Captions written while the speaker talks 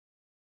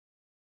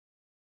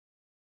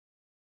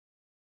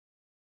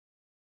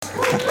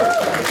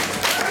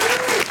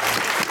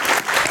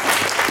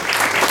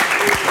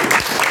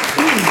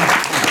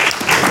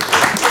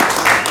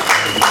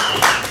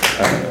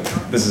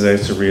this is a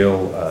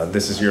surreal,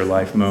 this is your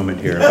life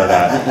moment here,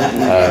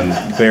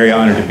 but very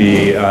honored to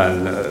be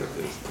on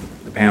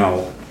the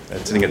panel,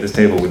 sitting at this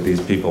table with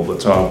these people.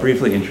 But so I'll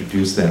briefly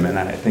introduce them, and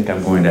I think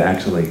I'm going to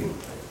actually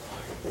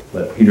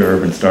let Peter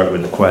Urban start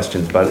with the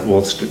questions, but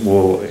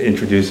we'll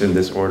introduce in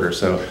this order.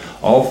 So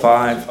all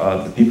five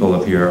of the people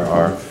up here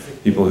are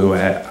people who I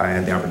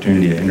had the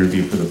opportunity to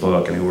interview for the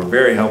book, and who were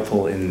very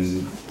helpful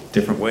in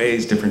different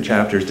ways, different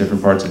chapters,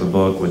 different parts of the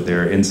book with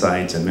their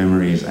insights and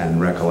memories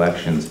and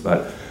recollections.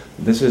 But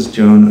this is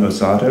Joan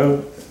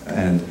Osato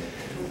and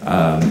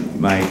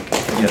Mike.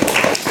 Yes.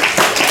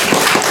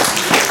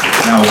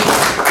 Now,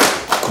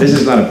 this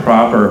is not a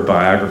proper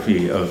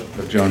biography of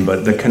Joan,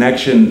 but the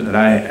connection that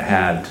I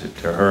had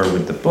to her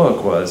with the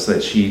book was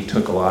that she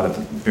took a lot of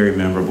very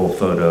memorable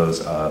photos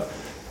of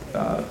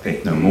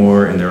Faith No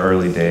More in their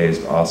early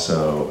days,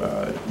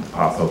 also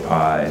Popo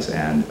Pies,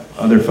 and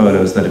other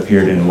photos that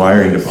appeared in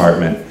Wiring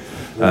Department,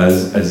 a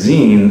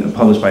zine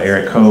published by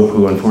Eric Cope,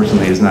 who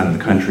unfortunately is not in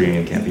the country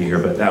and can't be here,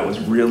 but that was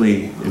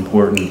really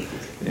important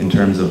in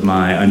terms of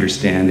my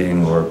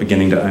understanding, or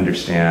beginning to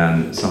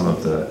understand, some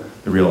of the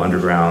real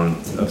underground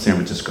of San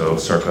Francisco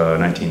circa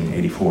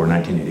 1984,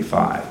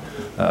 1985.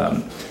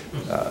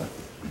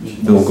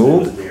 Bill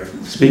Gould,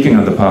 speaking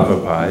of the Popo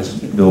Pies,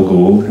 Bill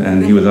Gould,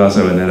 and he was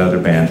also in that other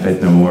band,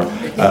 Faith No More.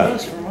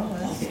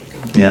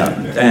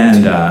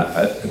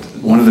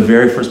 One of the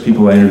very first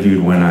people I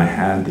interviewed when I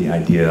had the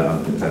idea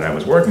that I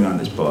was working on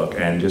this book,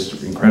 and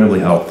just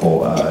incredibly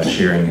helpful,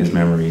 sharing his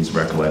memories,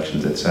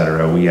 recollections,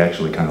 etc. We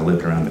actually kind of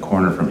lived around the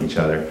corner from each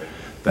other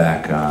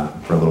back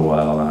for a little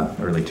while,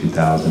 early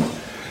 2000.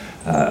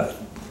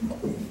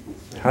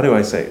 How do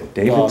I say it?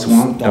 David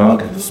Swan?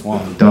 Dog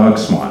Swan. Dog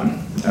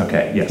Swan.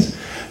 Okay, yes.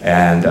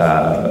 And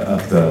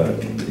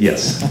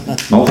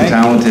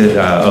multi-talented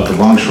of the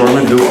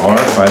Longshoremen, who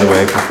are, by the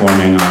way,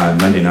 performing on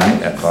Monday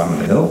night at Bottom of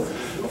the Hill.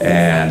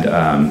 And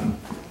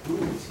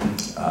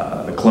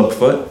the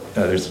Clubfoot,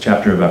 there's a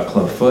chapter about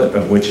Clubfoot,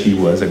 of which he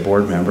was a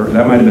board member.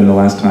 That might have been the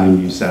last time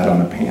you sat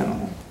on a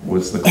panel,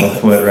 was the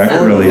Clubfoot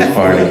record release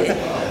party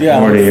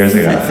 40 years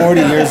ago.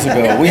 40 years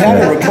ago. We have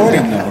a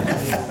recording though.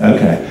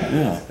 Okay.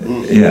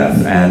 Yeah,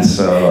 and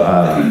so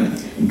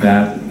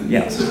that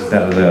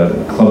was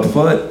a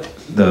Clubfoot,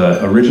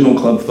 the original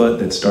Clubfoot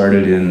that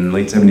started in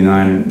late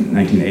 79,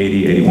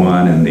 1980,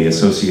 81, and the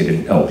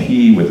associated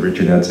LP with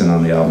Richard Edson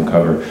on the album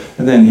cover.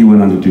 And then he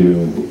went on to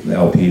do the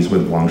LPs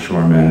with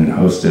Longshoremen,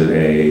 hosted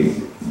a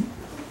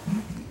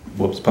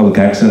public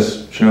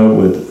access show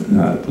with,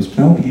 was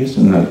Penelope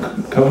Houston the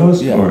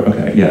co-host?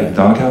 Yeah.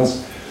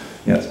 Doghouse,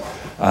 yes.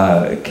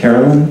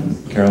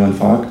 Carolyn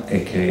Falk,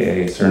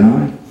 aka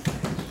CYRNAI,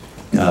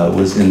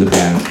 was in the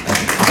band.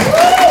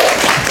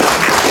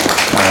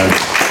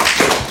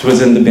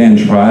 Was in the band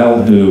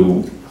Trial,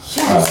 who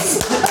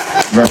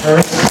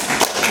rehearsed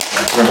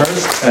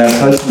at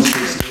Hudson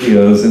Street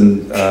Studios,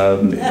 and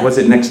was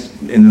it next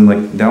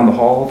down the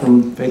hall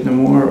from Faith No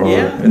More, or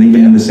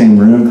even in the same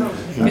room?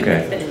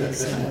 Okay.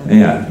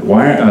 Yeah,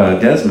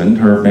 Desmond,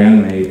 her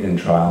bandmate in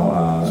Trial,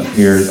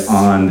 appeared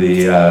on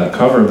the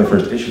cover of the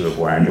first issue of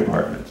Wiring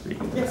Department.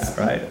 Speaking of that,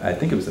 right? I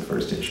think it was the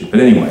first issue. But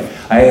anyway,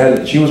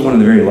 she was one of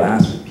the very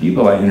last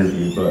people I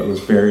interviewed, but it was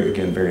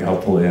very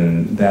helpful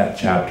in that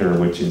chapter,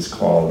 which is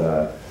called,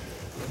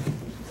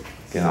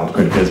 again, I'll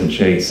credit Desmond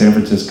Shea, San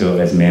Francisco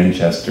as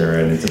Manchester,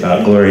 and it's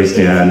about Gloria's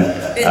Den,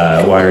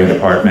 Wiring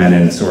Department,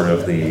 and sort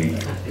of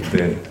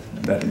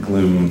that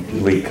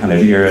gloomy kind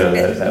of era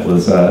that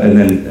was,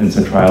 and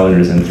some Trial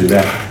enters into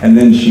that. And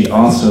then she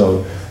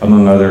also,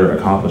 among other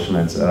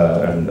accomplishments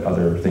and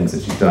other things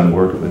that she's done,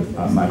 worked with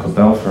Michael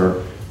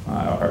Belfer,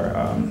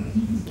 our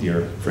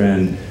dear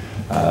friend,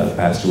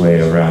 passed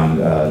away around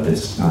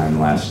this time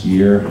last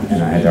year,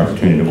 and I had the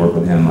opportunity to work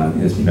with him on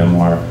his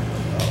memoir.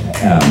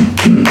 And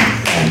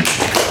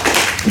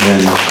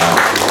then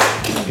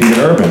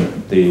Peter Urban,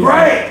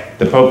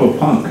 the Pope of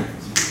Punk.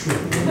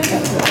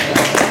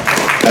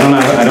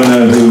 I don't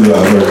know who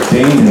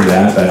ordained into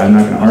that, but I'm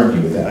not going to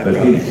argue with that. But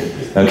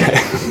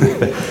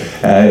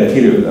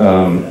Peter,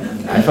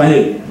 I find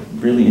it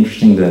really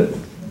interesting that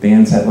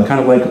bands had, kind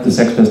of like the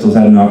Sex Pistols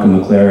had Malcolm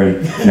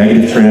McLaren,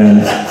 Negative Trend,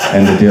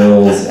 and the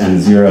Dills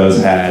and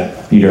Zeros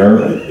had Peter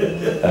Urban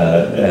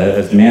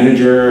as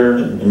manager,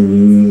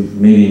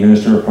 maybe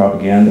minister of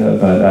propaganda.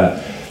 But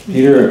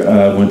Peter,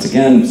 once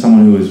again,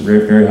 someone who was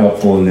very, very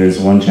helpful. And there's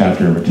one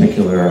chapter in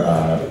particular,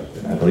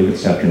 I believe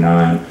it's chapter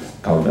 9,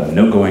 called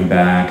No Going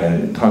Back,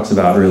 and it talks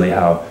about really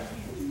how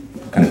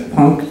kind of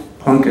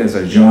punk as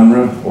a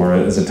genre, or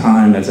as a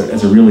time, as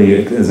a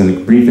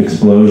brief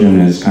explosion,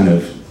 is kind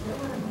of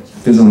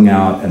fizzling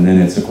out, and then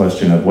it's a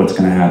question of what's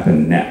going to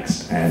happen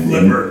next. And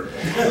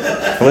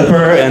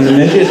Flipper and the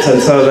Midgets,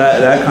 and so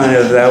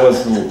that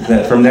was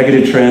from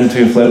Negative Trend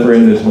to Flipper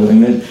into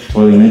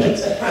Toiling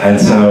Midgets,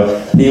 and so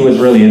he was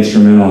really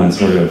instrumental in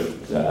sort of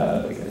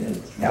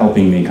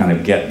helping me kind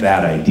of get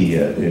that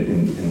idea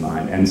in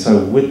mind. And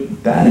so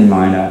with that in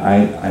mind,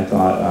 I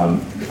thought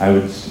I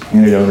would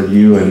hand it over to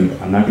you, and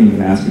I'm not going to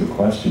even ask you a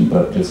question,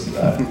 but just...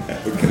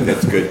 Okay,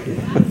 that's good.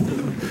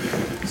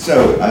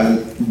 So,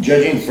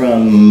 judging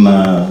from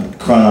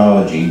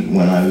chronology,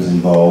 when I was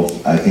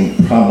involved, I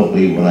think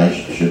probably what I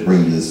should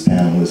bring to this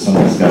panel was some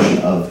discussion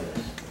of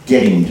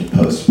getting to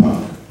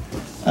post-punk.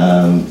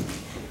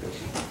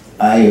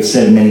 I have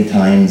said many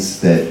times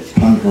that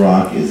punk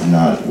rock was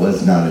not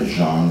a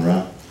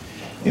genre.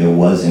 It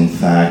was, in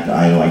fact,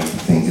 I like to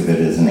think of it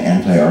as an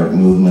anti-art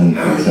movement,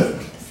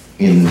 except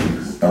in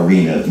the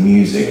arena of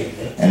music,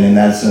 and in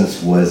that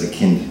sense was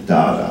akin to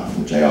Dada,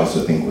 which I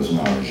also think was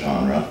not a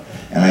genre.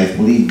 And I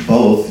believe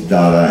both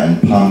Dada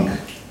and punk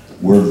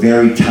were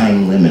very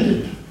time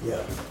limited.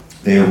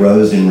 They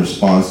arose in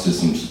response to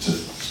some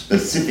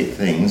specific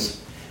things,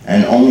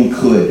 and only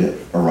could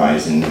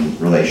arise in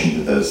relation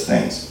to those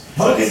things.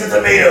 Punk is a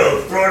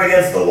tomato, throw it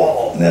against the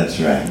wall. That's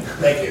right.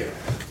 Thank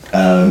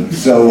you.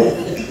 So,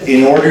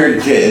 in order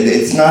to,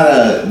 it's not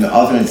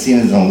often it's seen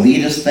as an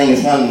elitist thing.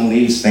 It's not an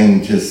elitist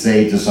thing to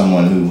say to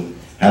someone who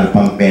had a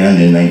punk band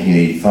in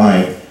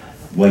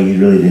 1985, well, you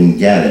really didn't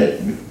get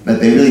it. But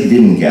they really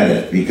didn't get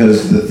it,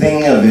 because the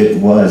thing of it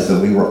was that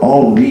we were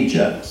all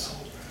rejects.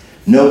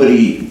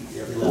 Nobody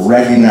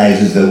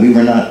recognizes that we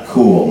were not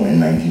cool in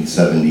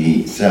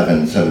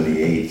 1977,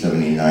 78,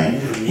 79.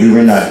 We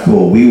were not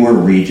cool. We were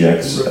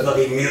rejects. We were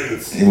fucking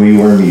mutants. We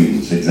were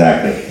mutants,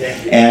 exactly.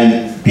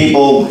 And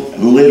people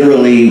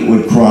literally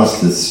would cross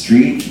the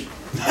street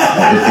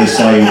if they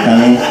saw you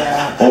coming,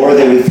 or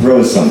they would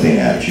throw something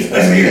at you.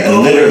 I mean,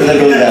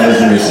 literally that was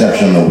the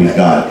reception that we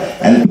got.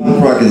 And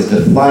punk rock is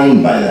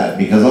defined by that,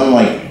 because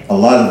unlike a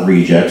lot of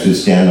rejects who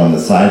stand on the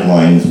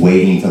sidelines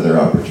waiting for their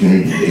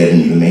opportunity to get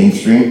into the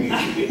mainstream,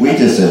 we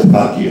just said,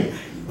 fuck you.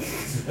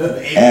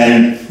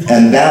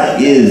 And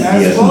that is the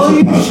essence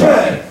of punk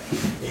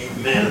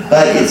rock.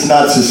 But it's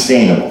not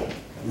sustainable.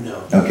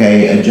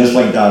 Okay, and just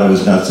like Dada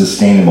was not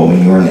sustainable,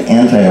 when you're an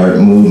anti-art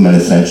movement,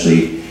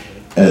 essentially,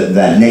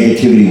 that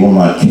negativity will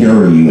not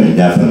carry you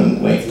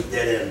indefinitely.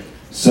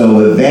 So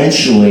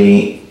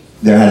eventually,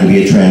 there had to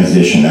be a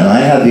transition, and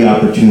I had the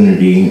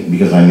opportunity,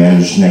 because I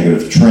managed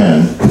Negative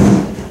Trend,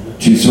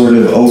 to sort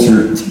of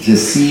to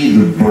see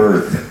the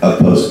birth of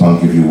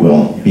post-punk, if you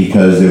will,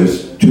 because there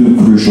was two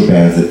crucial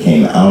bands that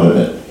came out of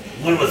it.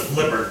 One was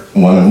Flipper.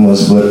 One of them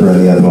was Flipper,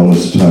 and the other one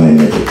was Tony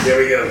Midgets. There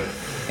we go.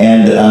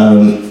 And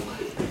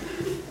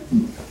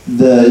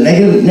the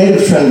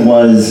Negative Trend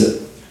was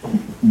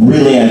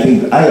really, I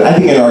think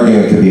an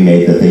argument could be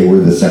made that they were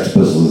the Sex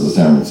Pistols of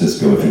San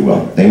Francisco, if you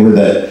will. They were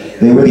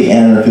the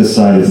anarchist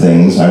side of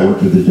things. I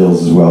worked with the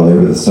Dills as well. They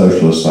were the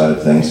socialist side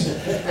of things.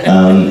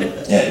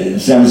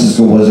 San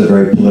Francisco was a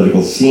very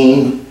political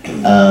scene.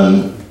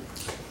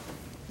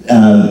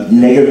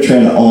 Negative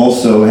Trend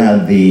also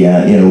had we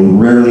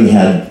rarely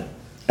had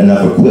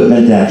enough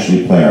equipment to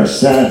actually play our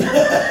set.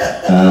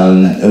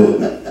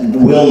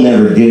 Will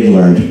never did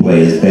learn to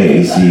play his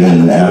bass,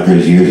 even after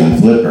his years in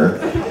Flipper.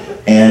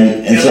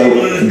 And so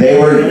they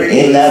were,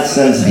 in that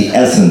sense, the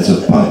essence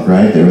of punk,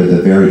 right? They were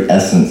the very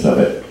essence of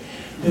it.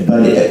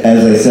 But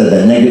as I said,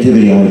 that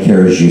negativity only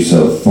carries you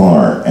so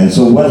far. And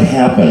so what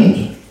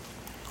happened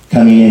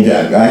coming into,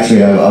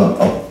 actually,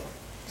 I'll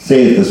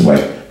say it this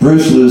way.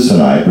 Bruce Luce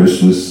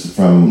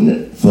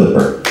from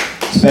Flipper,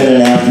 spent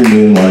an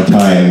afternoon one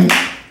time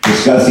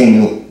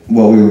discussing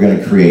what we were going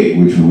to create,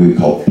 which we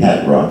called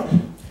pet rock.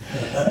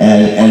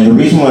 And the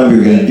reason why we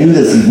were going to do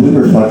this is we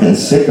were fucking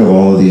sick of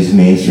all of these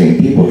mainstream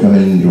people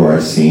coming into our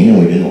scene, and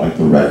we didn't like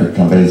the record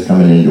companies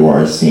coming into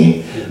our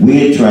scene. We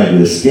had tried to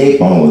escape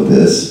all of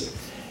this,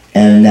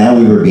 and now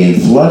we were being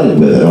flooded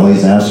with it. All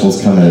these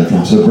assholes coming in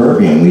from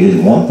suburbia, and we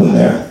didn't want them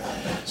there.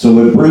 So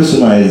what Bruce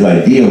and I's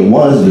idea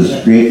was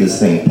to create this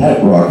thing,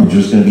 Pet Rock, which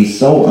was going to be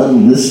so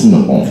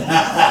unlistenable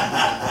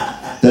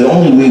that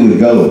only we would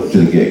go to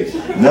the gigs.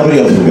 Nobody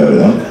else would go to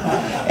them.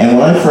 And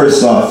when I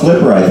first saw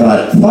Flipper, I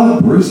thought,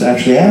 fuck, Bruce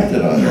actually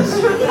acted on this.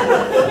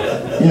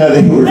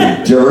 They were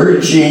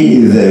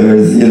dirgy. There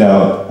was,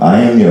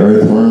 I am the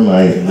earthworm,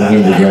 I live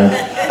in the ground.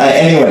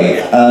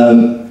 Anyway,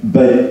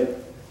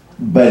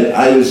 but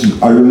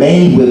I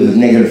remained with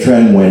Negative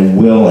Trend when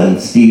Will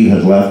and Steve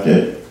had left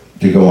it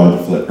to go on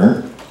to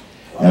Flipper.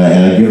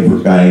 And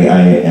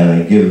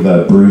I give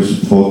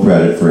Bruce full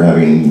credit for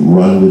having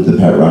run with the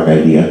pet rock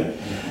idea.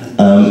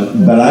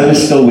 But I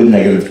was still with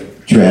Negative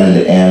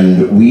Trend,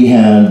 and we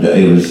had,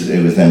 it was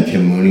then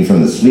Tim Mooney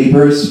from the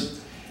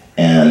Sleepers,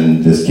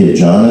 and this kid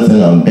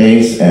Jonathan on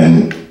bass,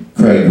 and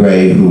Craig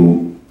Gray,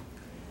 who,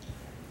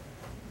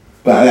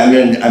 I'm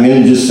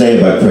going to just say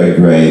about Craig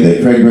Gray,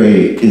 that Craig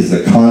Gray is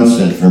the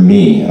constant for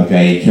me,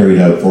 okay? He carried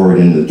out forward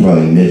into the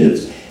Toiling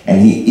Midgets,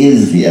 and he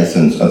is the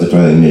essence of the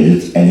Toiling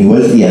Midgets, and he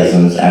was the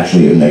essence,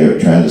 actually, of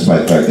Negative Trend,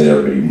 despite the fact that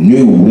everybody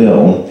knew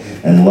Will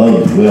and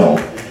loved Will.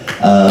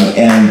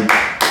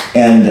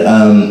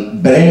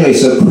 But anyway,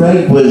 so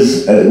Craig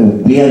was,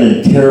 we had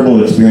a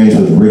terrible experience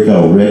with Rick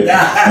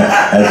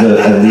as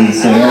a lead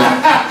singer,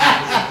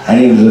 and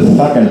he was a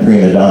fucking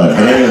prima donna.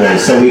 But anyway,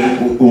 so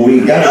we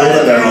got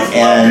rid of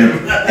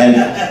him,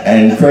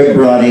 and Craig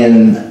brought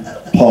in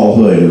Paul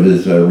Hood, who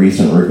was a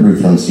recent recruit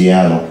from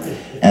Seattle,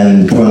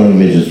 and the Toiling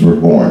Midgets were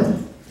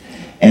born.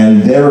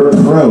 And their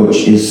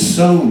approach is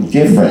so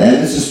different, and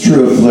this is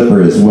true of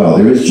Flipper as well.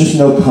 There is just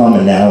no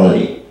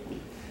commonality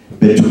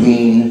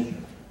between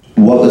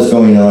what was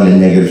going on in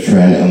Negative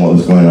Trend and what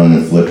was going on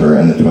in Flipper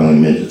and the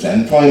Twirling Midgets.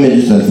 And the Twirling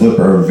Midgets and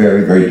Flipper are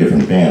very, very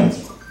different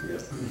bands.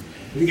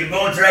 You can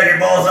bone drag your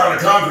balls out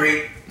of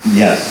concrete.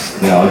 Yes,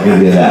 yeah, I'll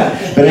give you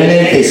that. But in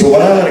any case, so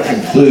what I want to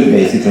conclude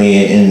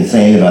basically in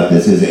saying about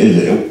this is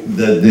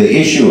the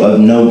issue of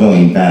no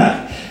going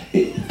back.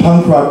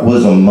 Punk rock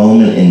was a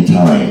moment in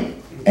time,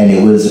 and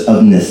it was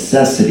of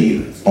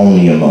necessity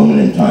only a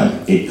moment in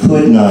time. It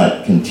could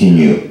not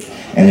continue,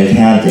 and it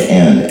had to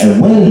end. And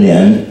when it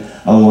ended,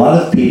 a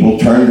lot of people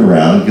turned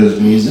around, because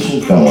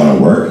musicians don't want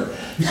to work,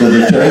 so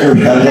they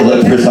turned around to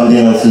look for something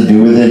else to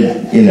do with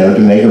it, you know, to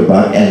make a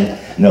buck. And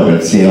no,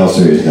 but see, in all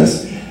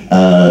seriousness,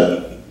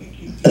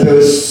 there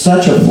was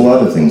such a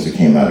flood of things that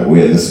came out of it. We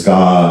had the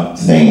ska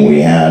thing,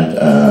 we had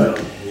the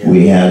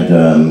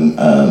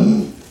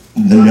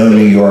No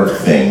New York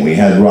thing, we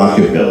had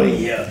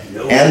rockabilly.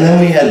 And then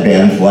we had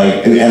bands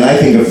like, and I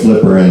think of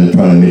Flipper and the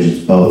Twirling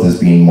Midgets both as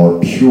being more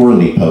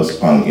purely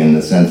post-punk in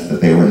the sense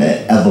that they were an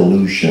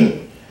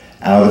evolution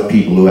out of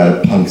people who had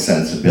a punk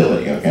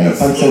sensibility. Okay?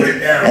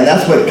 And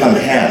that's what punk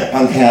had.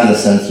 Punk had a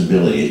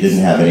sensibility. It didn't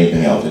have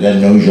anything else. It had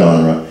no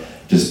genre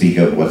to speak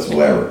of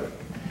whatsoever.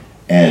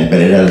 But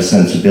it had a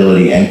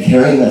sensibility, and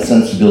carrying that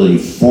sensibility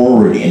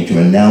forward into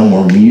a now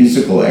more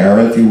musical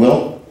era, if you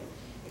will,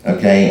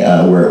 okay,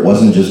 where it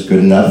wasn't just good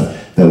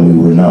enough that we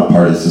were not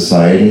part of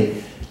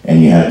society,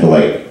 and you had to,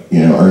 like, you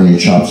know, earn your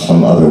chops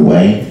some other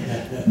way.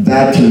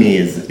 That to me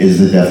is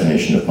the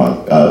definition of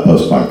punk,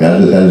 post-punk.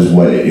 That is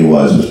what it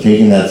was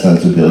taking that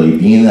sensibility,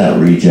 being that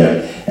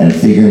reject, and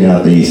figuring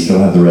out that you still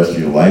have the rest of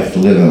your life to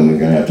live, and we're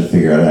going to have to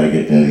figure out how to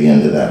get to the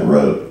end of that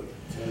road.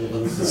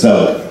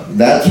 So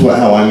that's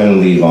how I'm going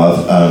to leave off,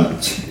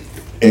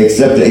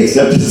 except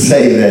to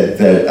say that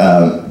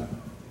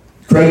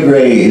Craig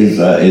Gray is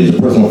a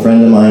personal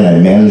friend of mine. I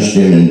managed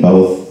him in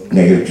both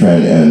Negative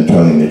Trend and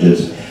Twirling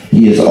Midgets.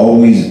 He has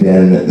always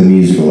been the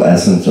musical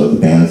essence of the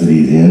bands that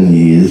he's in.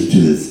 He is to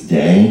this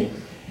day.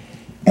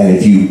 And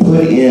if you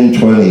put in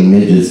Twirling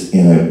Midgets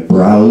in a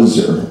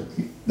browser,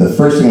 the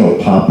first thing that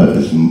will pop up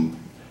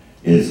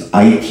is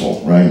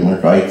Eitzel, right?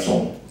 Mark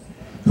Eitzel,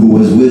 who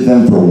was with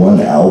them for one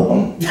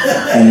album.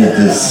 And it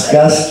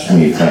disgusts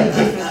me,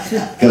 frankly,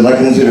 because I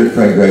consider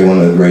Craig Gray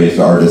one of the greatest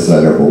artists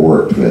I've ever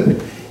worked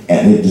with.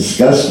 And it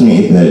disgusts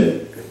me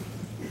that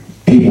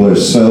people are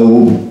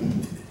so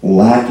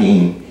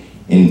lacking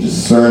in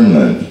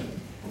discernment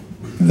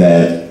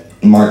that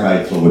Mark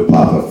Eitzel would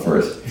pop up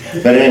first.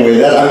 But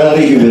anyway, I'm going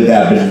to leave you with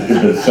that.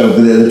 But so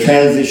the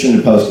transition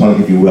to post-punk,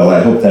 if you will,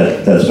 I hope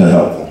that's been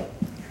helpful.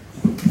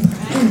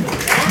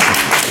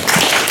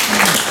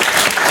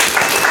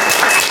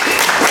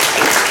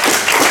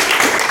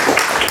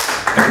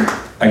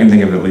 I can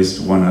think of at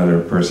least one other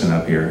person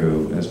up here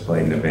who has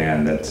played in a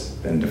band that's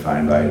been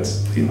defined by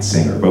its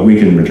singer, but we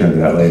can return to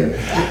that later.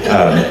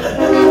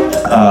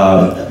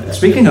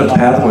 Speaking of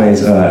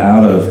pathways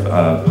out of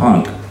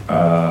punk,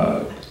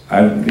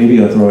 maybe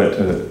I'll throw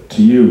it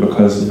to you,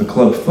 because the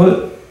Club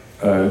Foot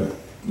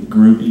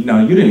group,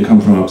 now you didn't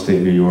come from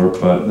upstate New York,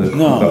 but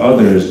the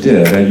others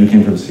did. You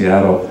came from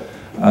Seattle,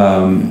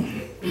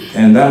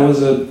 and that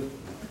was a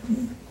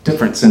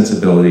different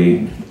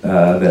sensibility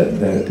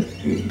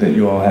that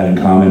you all had in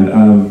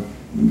common,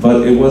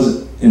 but it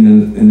was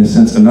in a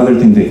sense another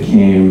thing that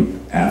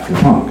came after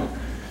punk,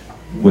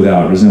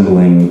 without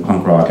resembling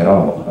punk rock at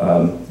all.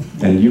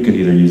 And you could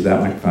either use that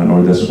microphone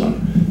or this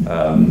one.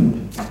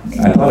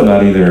 I thought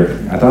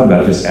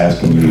about just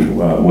asking you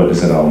what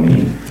does it all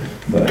mean,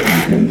 but you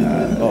can.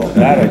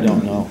 That I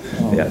don't know.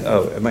 Yeah.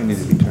 Oh, it might need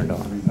to be turned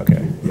on.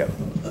 Okay. Yep.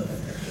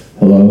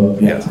 Hello?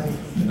 Yes.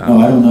 Oh,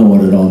 I don't know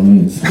what it all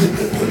means.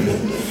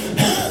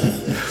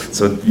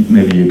 So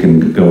maybe you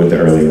can go with the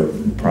earlier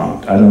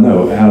prompt. I don't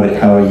know how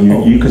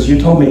you because you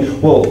told me,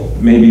 well,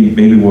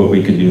 maybe what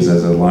we could use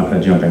as a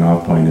jumping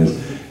off point is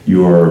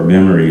your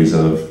memories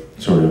of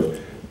sort of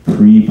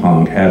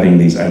pre-punk, having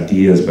these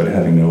ideas but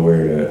having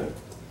nowhere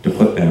to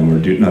put them, or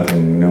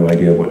no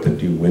idea what to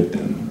do with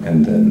them,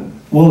 and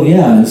then. Well,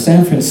 yeah, in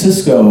San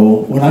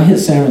Francisco, when I hit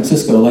San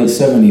Francisco late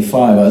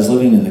 '75, I was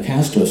living in the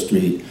Castro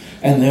Street,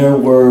 and there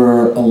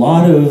were a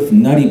lot of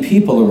nutty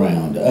people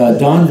around.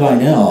 Don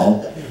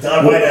Vinell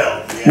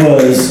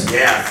was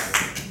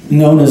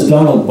known as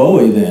Donald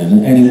Bowie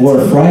then, and he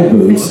wore fry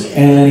boots,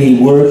 and he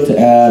worked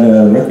at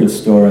a record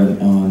store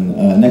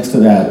on next to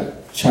that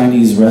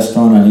Chinese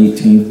restaurant on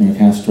 18th near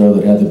Castro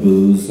that had the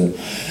booze,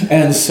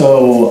 and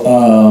so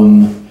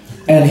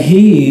and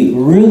he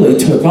really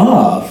took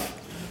off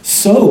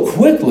so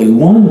quickly.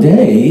 One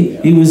day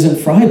he was in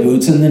fry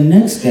boots, and the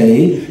next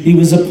day he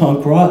was a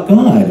punk rock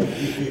god.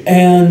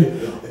 And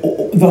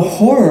the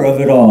horror of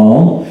it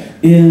all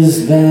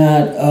is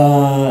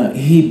that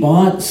he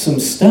bought some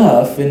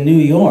stuff in New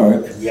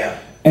York,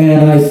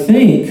 and I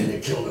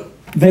think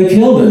they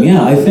killed him.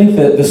 Yeah, I think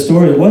that the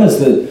story was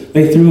that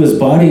they threw his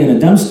body in a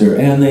dumpster,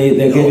 and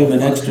they gave him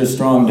an extra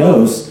strong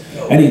dose,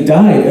 and he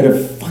died at a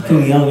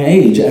fucking young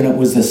age, and it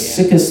was the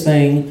sickest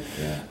thing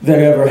that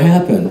ever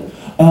happened.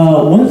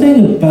 One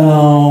thing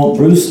about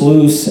Bruce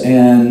Luce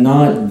and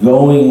not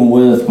going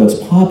with what's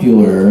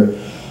popular,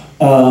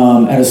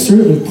 at a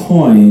certain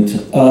point,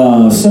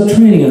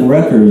 Subterranean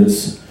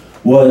Records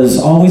was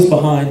always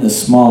behind the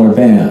smaller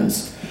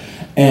bands.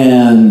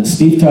 And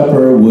Steve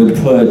Tupper would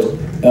put,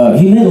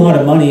 he made a lot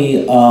of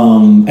money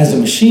as a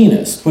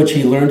machinist, which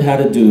he learned how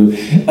to do.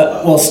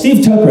 Well,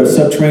 Steve Tupper of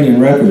Subterranean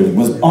Records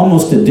was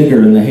almost a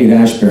digger in the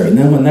Haight-Ashbury. And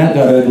then when that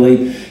got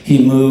ugly,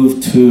 he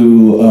moved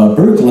to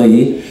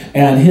Berkeley,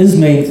 and his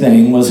main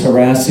thing was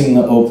harassing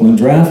the Oakland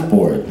Draft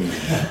Board.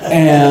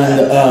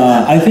 And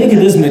I think it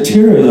is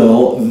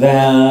material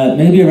that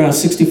maybe around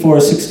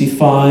 64,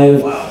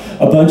 65,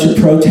 a bunch of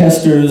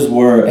protesters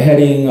were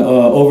heading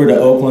over to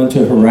Oakland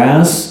to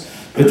harass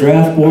the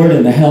draft board,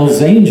 and the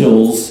Hells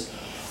Angels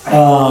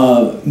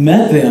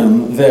met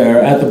them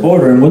there at the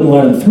border and wouldn't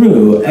let them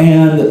through.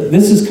 And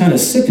this is kind of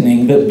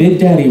sickening, but Big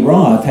Daddy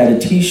Roth had a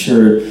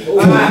t-shirt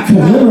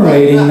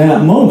commemorating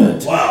that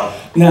moment. Wow.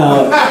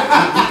 Now,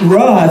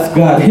 Roth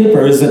got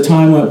hipper as the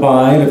time went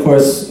by, and of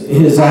course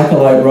his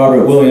acolyte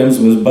Robert Williams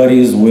was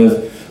buddies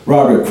with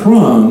Robert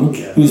Crumb,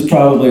 who's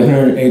probably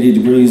 180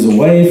 degrees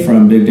away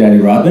from Big Daddy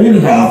Roth. But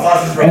anyhow,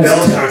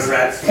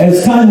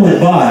 as time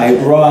went by,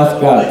 Roth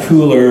got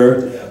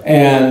cooler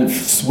and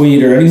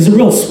sweeter, and he's a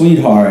real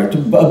sweetheart,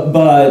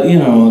 but you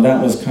know,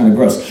 that was kind of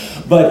gross.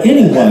 But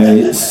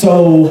anyway,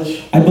 so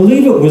I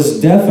believe it was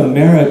Deaf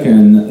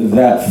American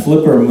that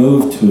Flipper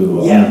moved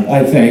to,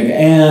 I think,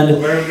 and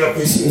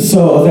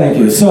so, thank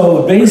you.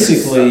 So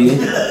basically,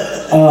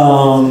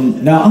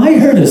 now I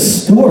heard a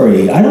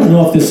story, I don't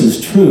know if this is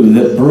true,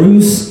 that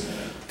Bruce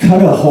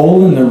cut a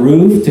hole in the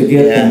roof to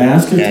get the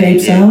master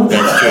tapes out?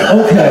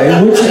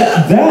 Okay, which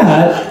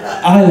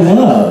that I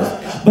love.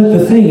 But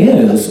the thing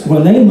is,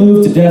 when they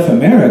moved to Deaf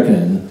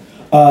American,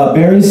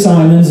 Barry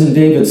Simons and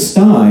David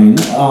Stein,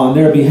 on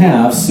their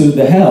behalf, sued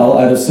the hell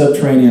out of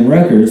Subterranean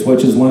Records,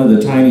 which is one of the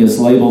tiniest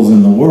labels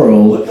in the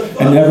world,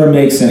 and never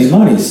makes any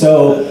money.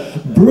 So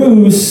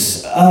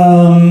Bruce,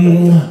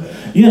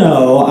 you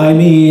know, I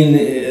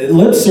mean,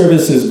 lip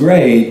service is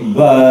great,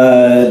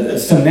 but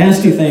some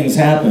nasty things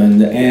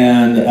happened,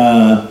 and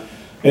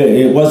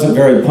it wasn't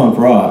very punk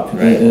rock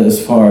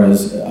as far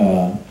as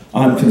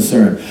I'm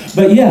concerned.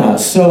 But yeah,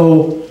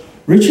 so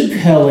Richard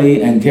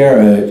Kelly and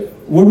Garrett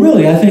were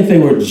really, I think they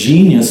were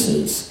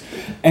geniuses.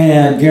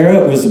 And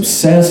Garrett was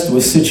obsessed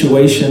with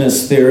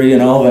situationist theory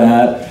and all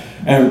that.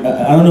 And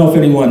I don't know if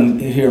anyone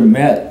here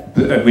met.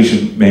 We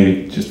should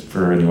maybe, just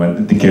for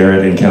anyone, the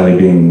Garrett and Kelly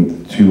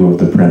being two of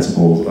the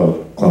principals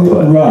of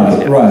Clubfoot.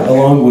 Right,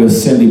 along with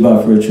Cindy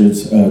Buff,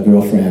 Richard's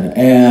girlfriend.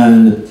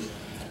 And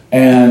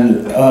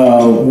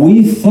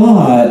we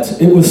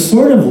thought, it was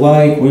sort of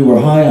like we were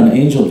high on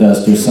angel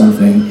dust or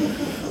something.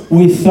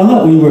 We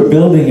thought we were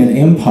building an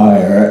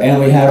empire, and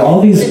we had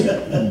all these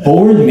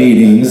board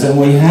meetings, and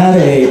we had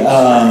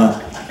a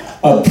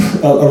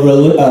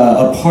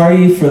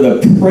party for the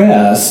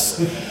press,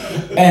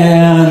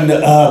 and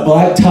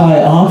black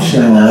tie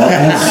optional,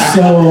 and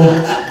so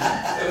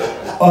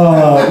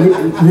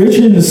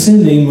Richard and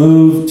Cindy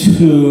moved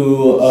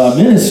to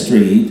Minna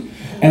Street,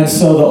 and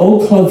so the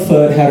old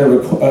Clubfoot had a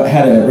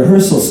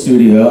rehearsal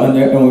studio, and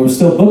we were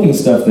still booking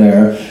stuff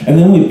there, and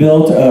then we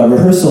built a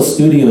rehearsal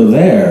studio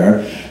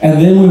there, and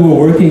then we were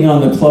working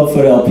on the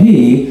Clubfoot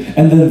LP,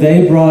 and then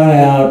they brought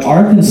out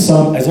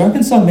Arkansas. Is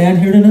Arkansas Man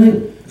here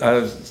tonight?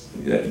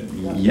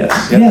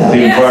 Yes.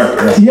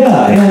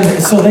 Yeah,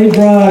 and so they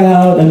brought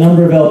out a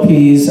number of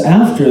LPs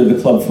after the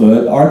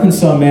Clubfoot.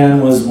 Arkansas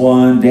Man was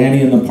one,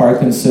 Danny and the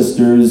Parkin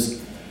Sisters,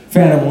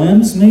 Phantom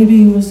Limbs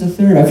maybe was the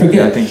third, I forget.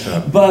 Yeah, I think so.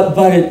 But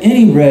at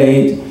any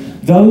rate,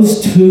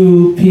 those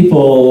two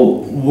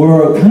people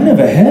were kind of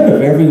ahead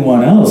of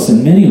everyone else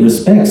in many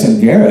respects, and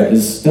Garrett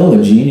is still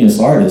a genius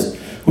artist,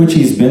 which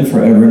he's been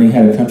forever, and he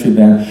had a country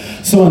band.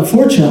 So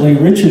unfortunately,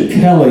 Richard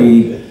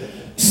Kelly,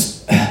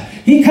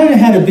 he kind of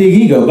had a big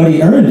ego, but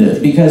he earned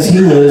it because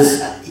he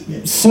was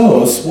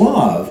so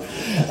suave.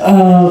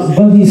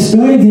 But he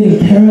started getting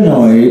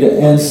paranoid,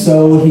 and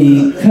so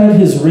he cut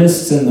his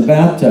wrists in the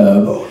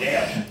bathtub.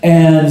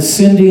 And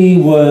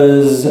Cindy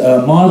was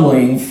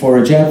modeling for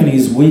a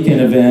Japanese weekend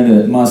event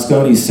at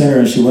Moscone Center,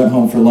 and she went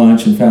home for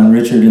lunch and found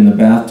Richard in the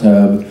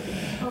bathtub.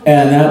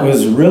 And that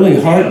was really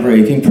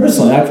heartbreaking.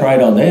 Personally, I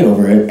cried all day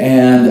over it.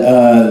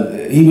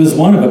 And he was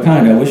one of a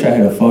kind. I wish I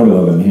had a photo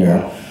of him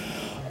here.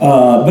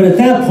 But at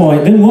that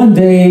point, then one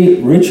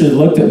day, Richard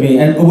looked at me,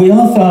 and we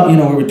all thought, you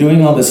know, we were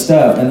doing all this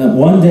stuff. And then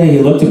one day he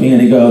looked at me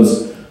and he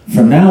goes,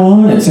 "From now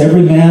on, it's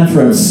every man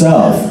for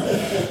himself."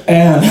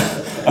 And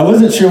I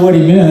wasn't sure what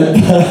he meant,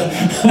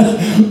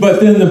 but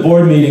then the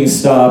board meeting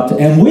stopped,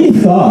 and we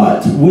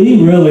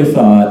really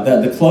thought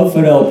that the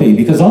Clubfoot LP,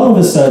 because all of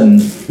a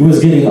sudden it was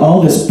getting all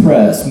this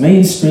press,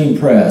 mainstream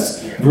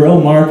press.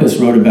 Grill Marcus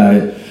wrote about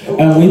it,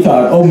 and we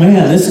thought, oh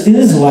man, this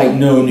is like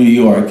No New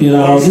York, you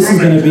know, this is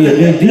going to be a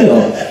big deal.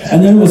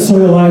 And then it was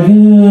sort of like,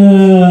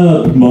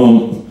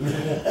 boom.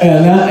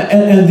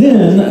 And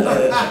then,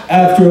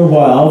 after a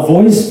while,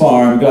 Voice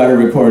Farm got a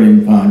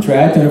recording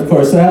contract, and of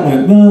course that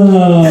went,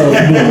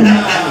 boom.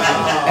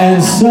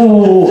 And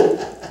so,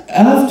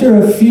 after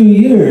a few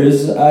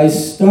years, I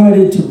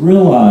started to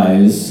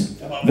realize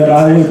that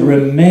I would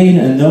remain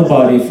a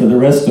nobody for the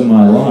rest of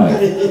my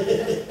life.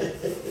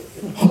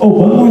 Oh,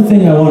 one more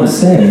thing I want to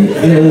say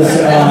is,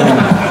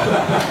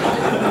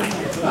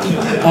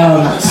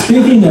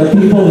 speaking of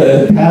people that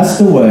have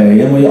passed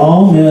away, and we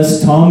all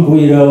miss Tom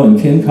Guido and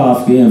Ken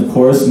Kofke, and of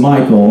course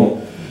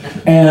Michael,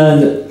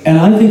 and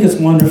I think it's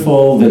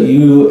wonderful that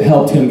you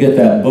helped him get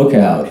that book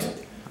out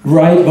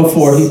right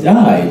before he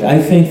died.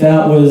 I think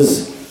that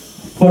was,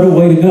 what a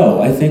way to go.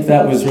 I think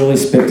that was really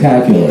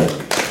spectacular.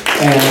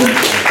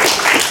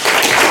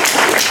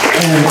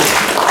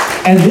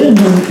 And then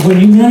when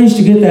you managed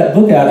to get that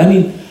book out, I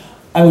mean,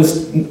 I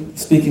was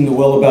speaking to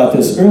Will about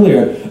this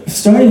earlier,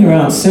 starting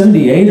around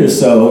 78 or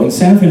so in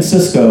San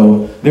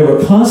Francisco, there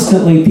were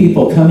constantly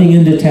people coming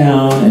into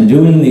town and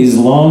doing these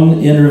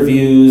long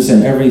interviews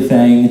and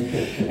everything,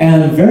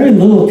 and very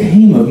little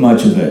came of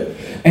much of it.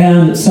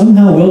 And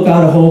somehow Will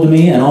got a hold of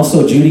me, and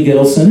also Judy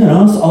Gittleson, and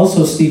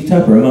also Steve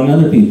Tepper, among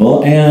other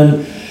people,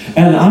 and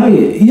I,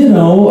 you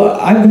know,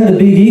 I've got a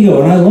big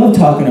ego, and I love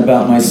talking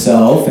about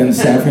myself and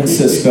San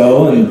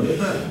Francisco and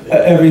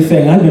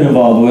everything I've been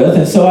involved with,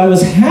 and so I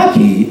was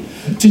happy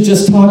to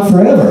just talk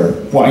forever.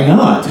 Why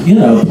not? You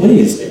know,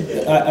 please.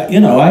 I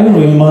don't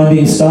even mind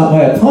being stopped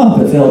by a cop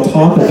if they'll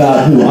talk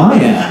about who I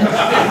am.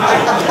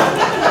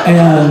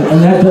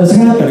 And that does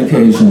happen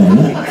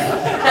occasionally.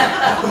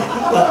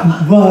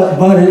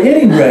 But at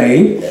any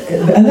rate,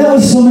 and that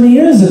was so many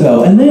years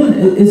ago, and then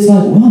it's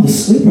like, well, the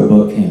Sleeper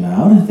book came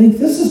out, I think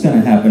this is going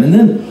to happen, and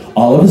then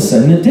all of a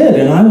sudden it did,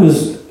 and I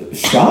was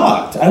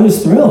shocked, I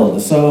was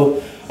thrilled,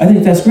 so I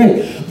think that's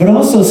great. But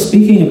also,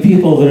 speaking of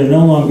people that are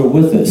no longer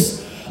with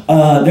us,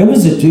 there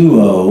was a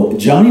duo,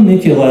 Johnny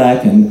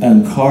Mikulak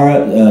and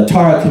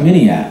Tara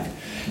Kaminiak,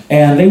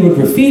 and they were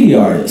graffiti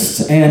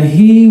artists, and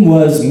he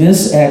was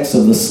Miss X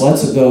of the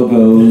Sluts A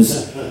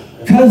Go-Go's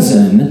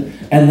cousin,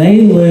 and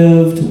they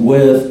lived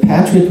with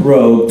Patrick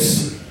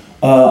Rokes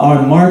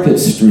on Market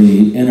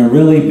Street in a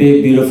really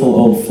big, beautiful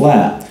old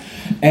flat.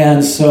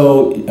 And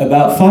so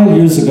about 5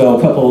 years ago,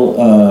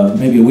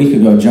 maybe a week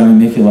ago, Johnny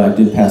Mikulak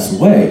did pass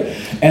away.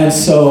 And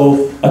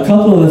so a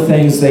couple of the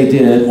things they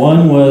did,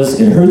 one was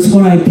It Hurts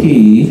When I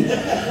Pee,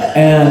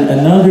 and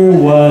another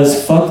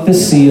was Fuck the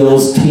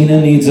Seals,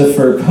 Tina Needs a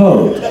Fur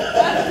Coat.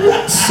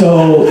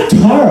 So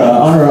Tara,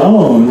 on her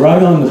own,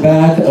 right on the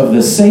back of the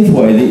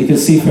Safeway that you can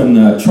see from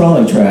the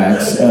trolley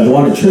tracks, the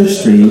one at Church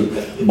Street,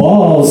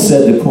 balls,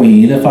 said the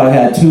Queen. If I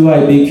had 2,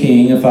 I'd be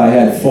king. If I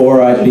had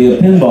 4, I'd be a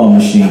pinball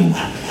machine.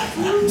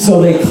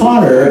 So they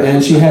caught her,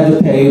 and she had to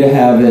pay to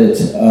have it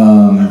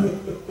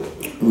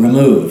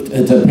removed,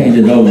 to paint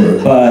it over.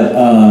 But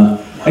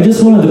I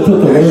just wanted to put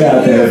the word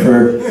out there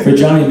for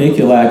Johnny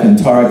Mikulak and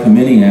Tara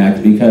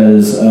Kaminiak,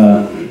 because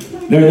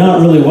they're not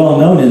really well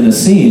known in the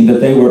scene,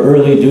 but they were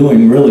early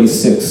doing really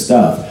sick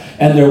stuff.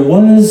 And there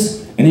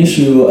was an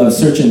issue of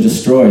Search and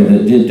Destroy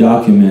that did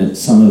document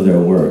some of their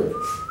work.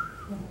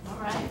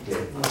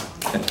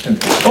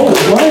 Oh,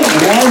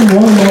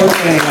 one more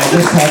thing I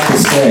just have to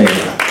say.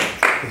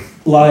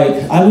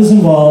 Like, I was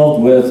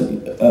involved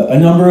with a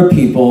number of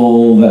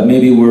people that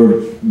maybe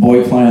were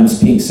Boy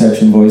Clams, Pink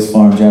Section, Boys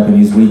Farm,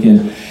 Japanese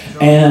Weekend,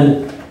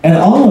 and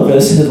all of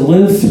us had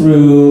lived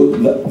through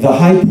the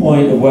high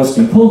point of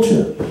Western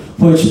culture,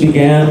 which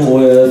began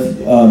with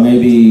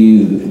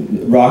maybe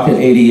Rocket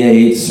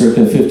 88,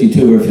 circa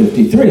 52 or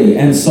 53.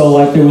 And so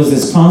like there was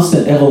this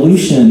constant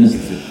evolution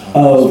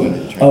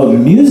of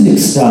music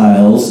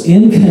styles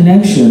in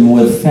connection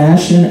with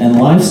fashion and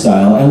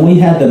lifestyle. And we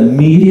had the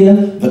media,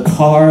 the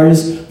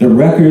cars, the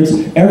records,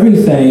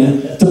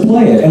 everything to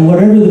play it. And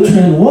whatever the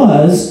trend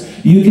was,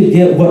 you could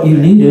get what you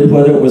needed,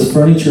 whether it was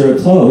furniture or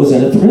clothes,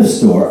 at a thrift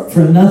store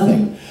for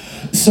nothing.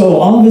 So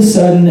all of a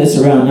sudden, it's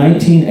around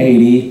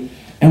 1980,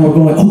 and we're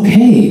going,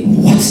 okay,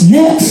 what's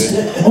next?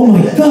 Oh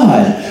my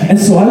God. And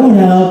so I went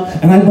out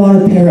and I bought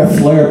a pair of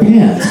flare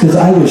pants because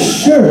I was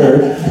sure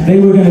they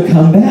were going to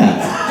come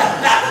back.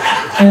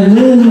 And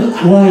then,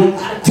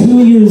 like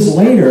 2 years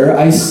later,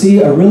 I see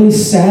a really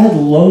sad,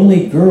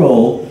 lonely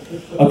girl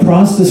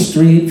across the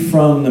street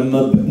from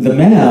the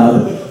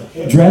MAB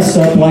dressed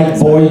up like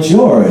Boy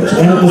George,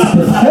 and it was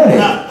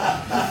pathetic.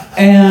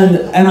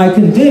 And I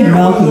can dig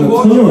Malcolm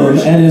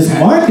McLuhan and his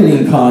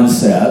marketing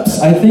concepts.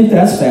 I think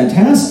that's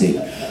fantastic.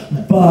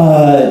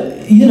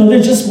 But, you know,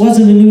 there just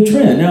wasn't a new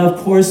trend. Now, of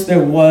course,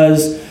 there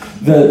was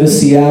the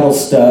Seattle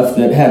stuff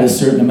that had a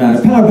certain amount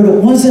of power, but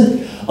it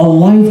wasn't a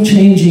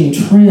life-changing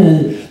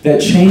trend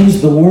that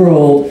changed the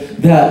world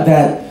that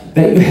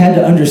you had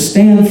to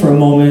understand for a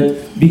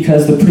moment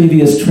because the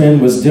previous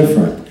trend was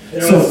different.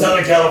 So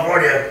Southern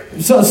California.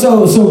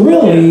 So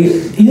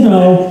really, you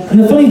know, and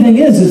the funny thing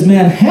is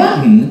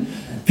Manhattan,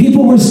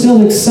 people were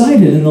still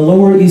excited in the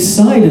Lower East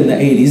Side in the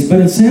 80s,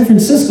 but in San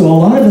Francisco, a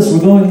lot of us were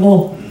going,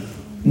 well,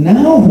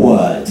 now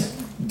what?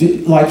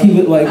 Like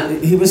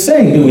he was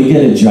saying, do we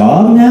get a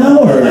job now,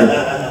 or,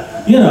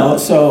 you know,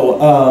 so...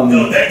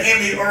 No, that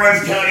gave the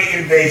Orange County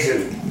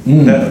invasion.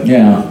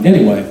 Yeah,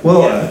 anyway.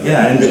 Well,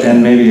 yeah,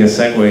 and maybe a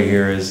segue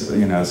here is,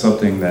 you know,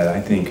 something that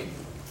I think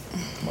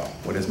well,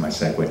 what is my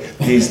segue?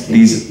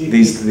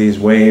 These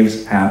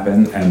waves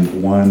happen,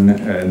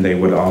 and they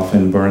would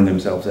often burn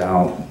themselves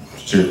out,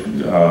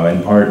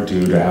 in part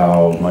due to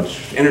how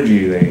much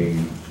energy they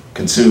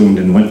consumed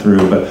and went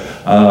through. But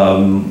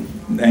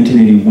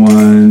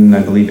 1981,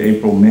 I believe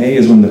April, May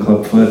is when the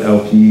Clubfoot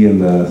LP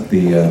and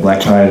the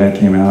Black Tie event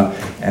came out,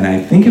 and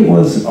I think it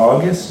was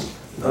August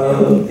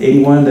of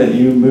 '81 that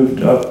you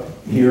moved up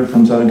here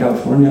from Southern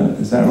California.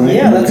 Is that right?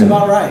 Yeah, that's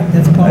about right.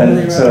 That's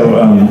probably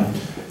right.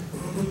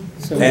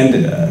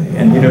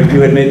 And you know,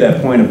 you had made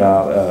that point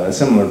about a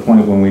similar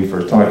point when we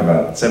first talked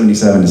about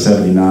 '77 to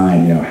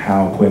 '79. You know,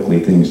 how quickly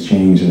things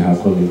changed and how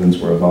quickly things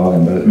were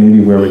evolving. But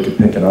maybe where we could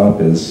pick it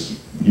up is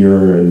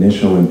your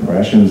initial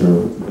impressions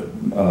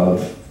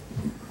of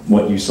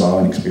what you saw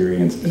and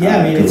experienced. Yeah,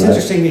 I mean, it's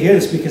interesting to hear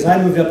this because I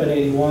moved up in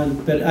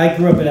 '81, but I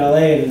grew up in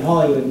LA and in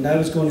Hollywood, and I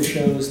was going to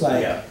shows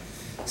like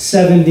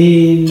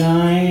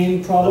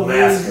 79 probably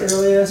was the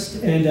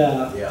earliest, and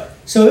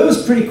so it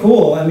was pretty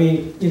cool. I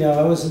mean, you know,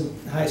 I was in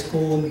high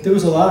school, and there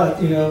was a lot of,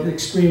 you know,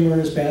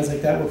 Extremers, bands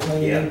like that were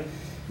playing. And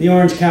the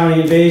Orange County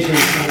invasion,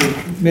 you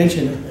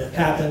mentioned,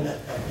 happened.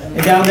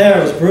 And down there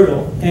it was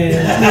brutal. And it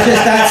was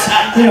just, that's,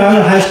 you know, I'm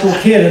a high school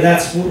kid, and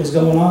that's what was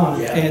going on.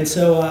 And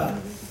so,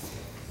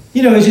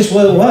 you know, it's just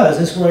what it was.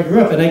 That's where I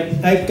grew up. And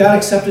I got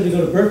accepted to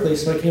go to Berkeley,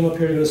 so I came up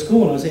here to go to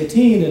school when I was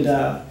 18, and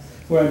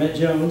where I met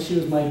Joan. She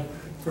was my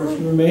first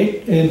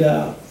roommate. And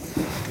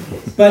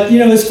but, you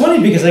know, it's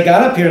funny because I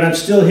got up here and I'm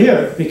still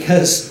here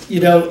because, you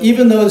know,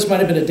 even though this might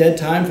have been a dead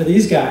time for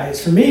these guys,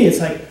 for me, it's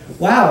like,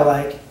 wow,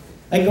 like,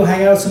 I can go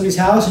hang out at somebody's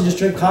house and just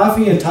drink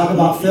coffee and talk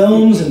about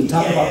films and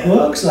talk about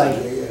books. Like,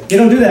 you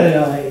don't do that in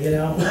LA, you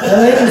know?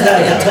 LA is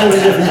like a totally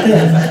different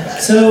thing.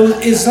 So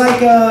it's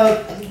like,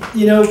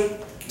 you know,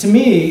 to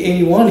me,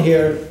 '81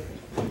 here,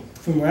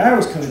 from where I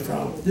was coming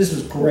from, this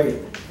was great.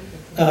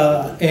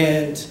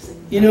 And,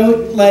 you know,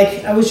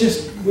 like,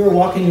 we were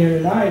walking here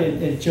tonight,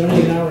 and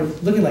Joni and I were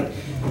looking like,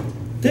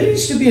 there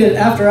used to be an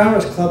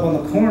after-hours club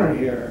on the corner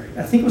here.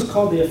 I think it was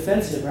called The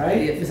Offensive, right?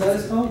 Is that what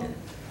it's called?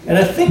 And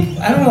I think,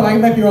 I don't know, I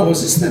might be wrong,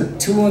 was this the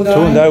Tool and Die?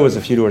 Tool and Die was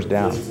a few doors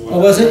down. Oh,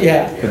 was it?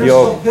 Yeah. But the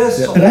old,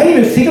 But I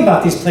didn't even think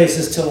about these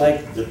places till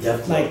like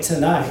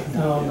tonight.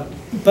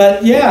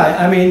 But yeah,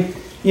 I mean,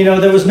 you know,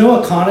 there was no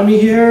economy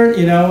here.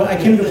 You know, I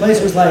came to a place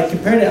that was like,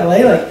 compared to LA,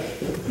 like,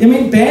 I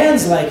mean,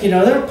 bands, like, you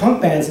know, there were punk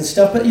bands and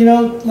stuff, but, you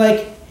know,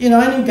 like, you know,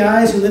 I knew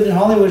guys who lived in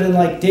Hollywood, and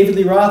like David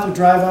Lee Roth would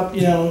drive up,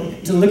 you know,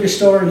 to the liquor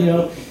store and, you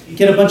know,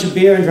 get a bunch of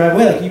beer and drive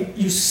away. Like,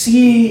 you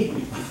see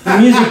the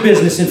music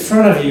business in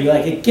front of you,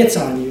 like, it gets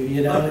on you,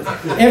 you know.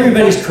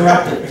 Everybody's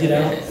corrupted, you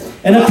know.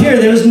 And up here,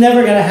 that was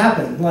never going to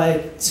happen.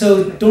 Like,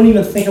 so don't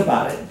even think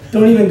about it.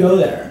 Don't even go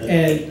there.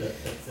 And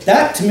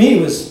that, to me,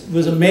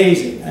 was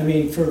amazing. I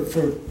mean, for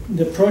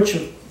the approach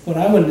of when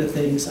I went into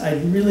things, I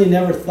really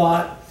never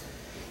thought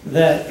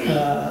that,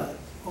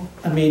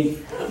 I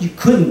mean, you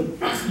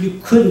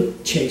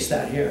couldn't chase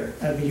that here.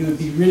 I mean, you would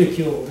be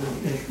ridiculed,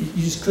 and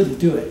you just couldn't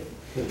do it.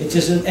 It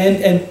just,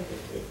 and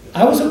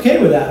I was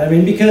okay with that. I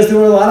mean, because there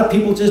were a lot of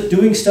people just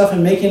doing stuff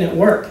and making it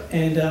work,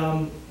 and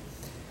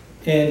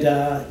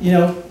you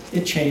know,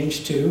 it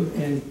changed too,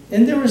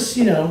 and there was,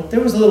 you know, there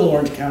was a little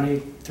Orange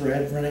County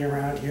thread running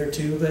around here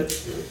too, but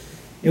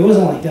it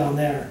wasn't like down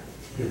there.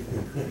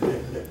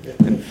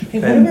 Hey,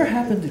 whatever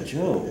happened to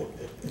Joe?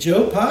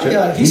 Joe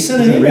Pye, he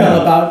sent an email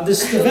about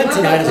this event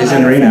tonight. He's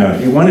in Reno.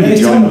 He wanted to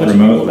join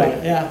remotely.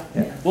 Yeah.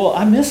 Well,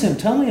 I miss him.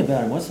 Tell me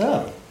about him. What's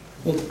up?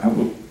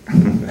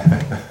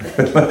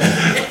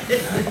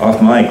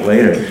 Off mic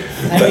later.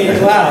 I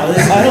mean, wow.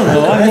 I don't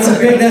know. That's a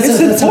big.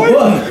 That's a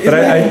book. But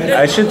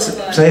I should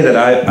say that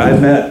I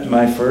met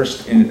my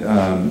first. I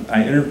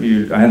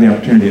had the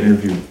opportunity to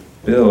interview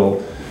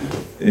Bill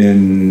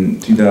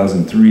in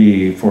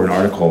 2003 for an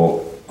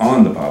article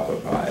on the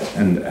Pop-Up Pies,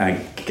 and I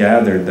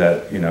gathered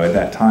that, you know, at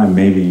that time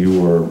maybe you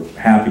were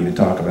happy to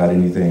talk about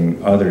anything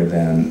other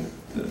than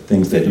the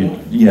things that you,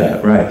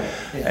 right.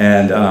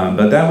 And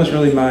but that was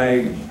really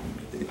my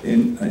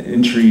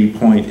entry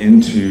point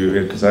into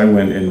it, because I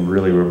went in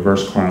really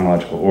reverse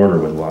chronological order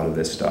with a lot of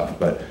this stuff.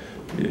 But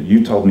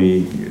you told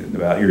me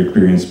about your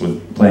experience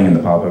with playing in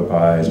the Pop-Up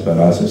Pies, but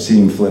also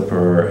seeing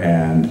Flipper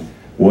and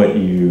what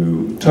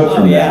you took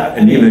from that.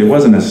 And even it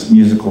wasn't a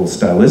musical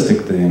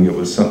stylistic thing, it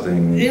was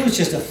something. It was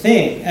just a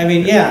thing. I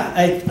mean, yeah,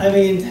 I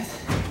mean,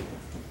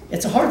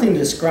 it's a hard thing to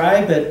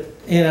describe, but,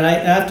 you know, I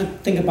have to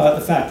think about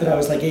the fact that I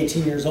was like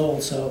 18 years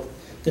old, so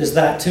there's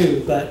that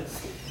too. But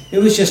it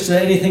was just an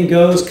anything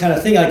goes kind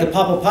of thing, like the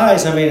Pop-Up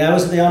Pies. I mean, I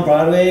was on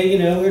Broadway, you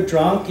know, we were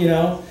drunk, you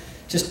know,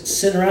 just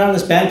sitting around.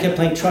 This band kept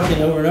playing Truckin'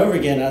 over and over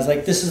again. I was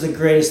like, this is the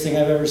greatest thing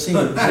I've ever seen.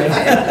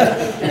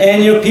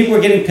 And, you know, people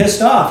were getting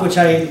pissed off, which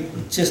I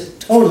just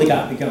totally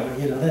got me going.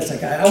 You know, that's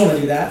like, I want to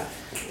do that.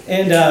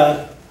 And,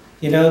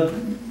 you know,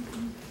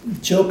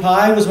 Joe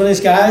Pye was one of these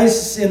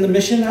guys in the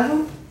Mission.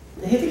 I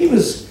think he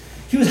was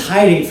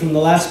hiding from the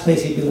last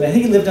place he lived. I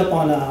think he lived up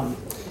on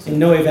in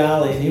Noe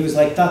Valley, and he was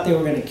like, thought they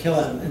were going to kill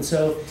him. And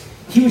so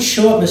he would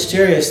show up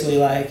mysteriously,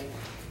 like,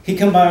 he'd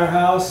come by our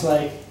house,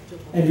 like,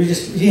 and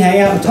he'd hang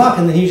out and talk,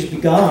 and then he'd just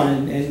be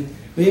gone. And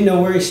We didn't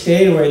know where he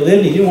stayed or where he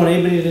lived. He didn't want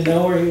anybody to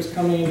know where he was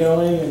coming and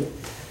going. And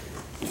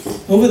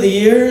over the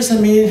years, I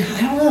mean,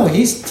 I don't know.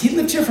 He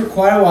lived here for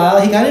quite a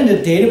while. He got into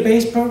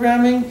database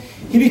programming.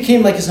 He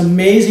became like this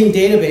amazing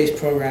database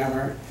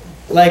programmer.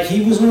 Like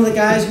he was one of the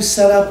guys who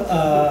set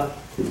up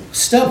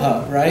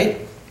StubHub, right?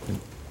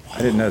 I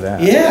didn't know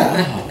that.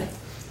 Yeah.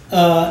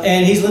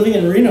 And he's living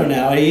in Reno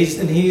now.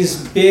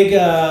 He's big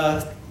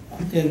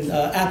in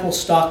Apple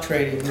stock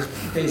trading. Is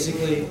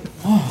basically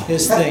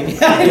his thing.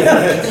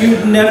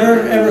 You'd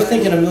never ever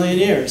think in a million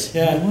years.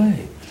 Yeah. No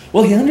way.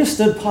 Well, he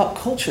understood pop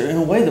culture in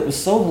a way that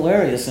was so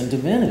hilarious and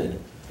demented.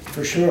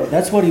 For sure.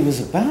 That's what he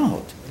was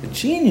about. A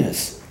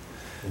genius.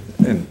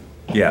 And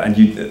yeah, and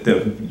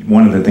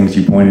one of the things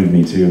you pointed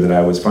me to that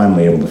I was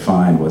finally able to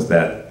find was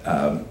that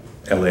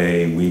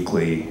LA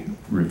Weekly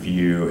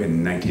review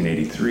in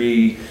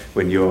 1983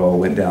 when you all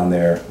went down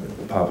there,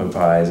 Papa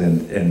Pies,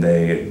 and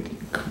they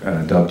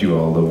dubbed you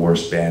all the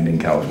worst band in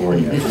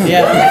California.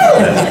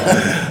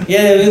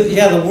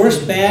 Yeah, the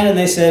worst band, and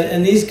they said,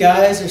 and these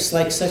guys are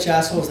like such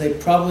assholes, they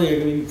probably are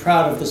going to be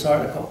proud of this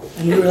article.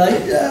 And we were like,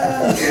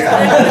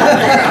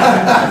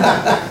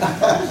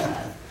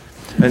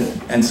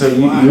 and so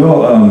you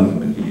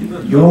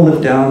all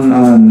live down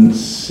on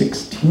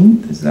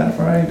 16th, is that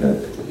right?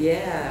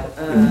 Yeah,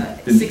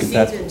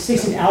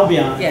 16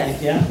 Albion, Yeah. I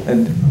think, yeah?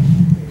 And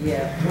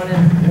Yeah, one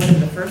of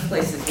the first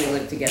places we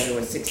lived together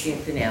was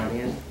 16th and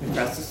Albion,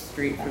 across the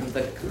street from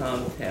the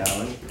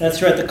compound,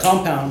 That's right, the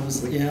compound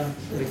was, which,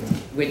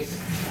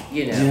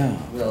 you know, Yeah.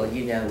 well,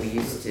 you know, we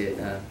used to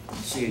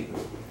shoot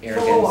air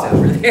guns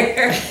over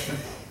there.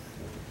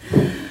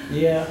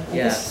 Yeah, I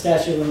Yeah. guess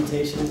statute of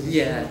limitations.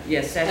 Yeah,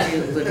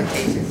 statute of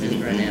limitations is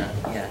run out,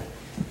 yeah.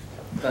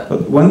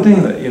 But one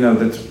thing that,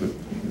 that's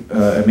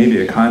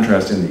maybe a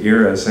contrast in the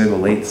era, say the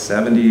late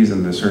 70s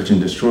and the search and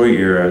destroy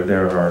era,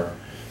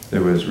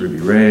 there was Ruby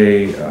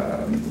Ray,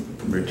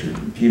 Richard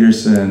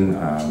Peterson,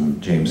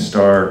 James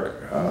Stark,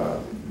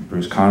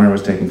 Bruce Conner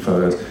was taking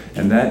photos,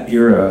 and that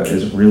era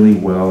is really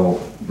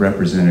well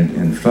represented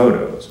in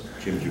photos.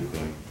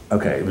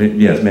 Okay,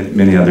 yes,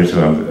 many others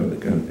who I'm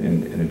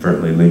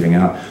inadvertently leaving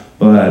out.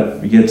 But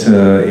we get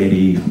to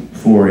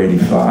 84,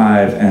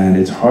 85, and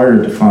it's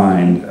harder to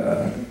find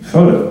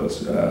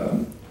photos.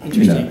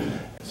 Interesting.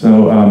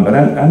 So, but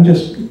I'm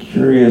just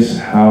curious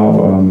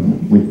how,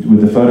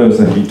 with the photos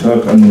that you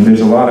took, I mean,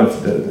 there's a lot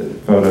of the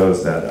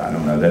photos that, I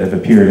don't know, that have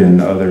appeared in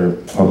other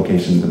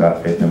publications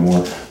about Faith No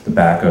More. The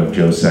back of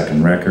Joe's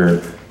second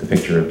record, the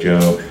picture of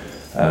Joe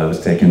was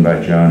taken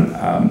by Joan.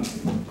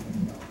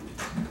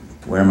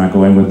 Where am I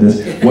going with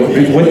this? How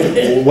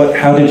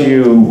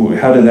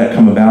did that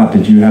come about?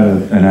 Did you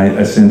have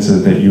a sense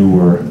of that you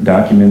were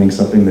documenting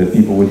something that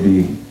people would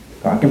be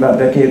talking about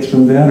decades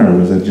from then, or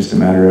was it just a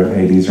matter of,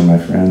 hey, these are my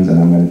friends and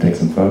I'm going to take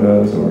some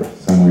photos, or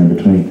somewhere in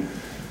between?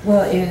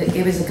 Well,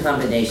 it was a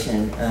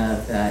combination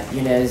of, I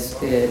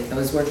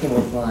was working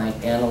with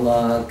like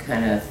analog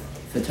kind of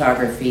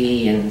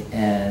photography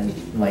and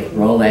like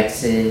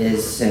Rolexes,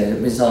 so it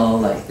was all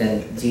like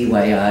the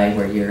DIY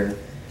where you're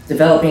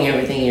developing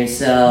everything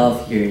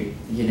yourself, you're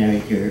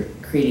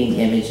creating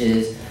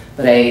images,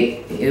 but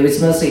it was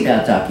mostly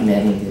about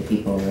documenting the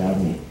people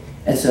around me.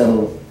 And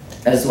so,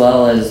 as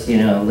well as,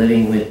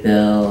 living with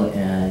Bill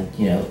and,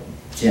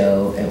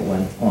 Joe at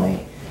one point,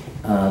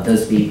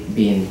 those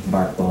being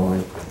Mark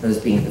Bowen, those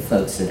being the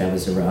folks that I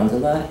was around a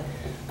lot.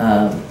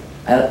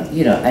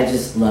 I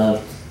just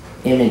loved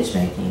image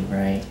making,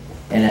 right?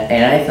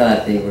 And I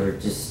thought they were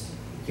just,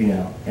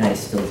 and I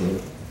still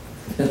do,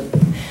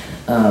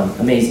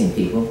 amazing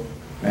people,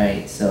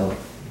 right? So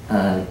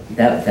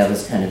that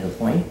was kind of the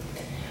point.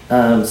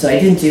 So I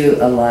didn't do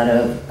a lot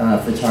of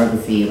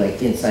photography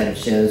like inside of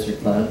shows or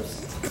clubs.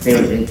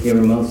 They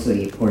were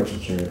mostly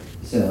portraiture.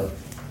 So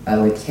I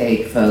would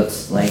take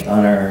folks like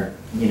on our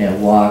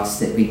walks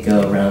that we'd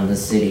go around the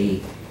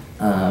city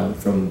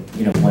from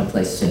one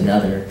place to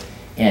another,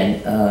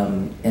 and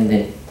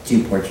then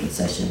do portrait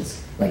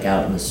sessions like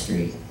out in the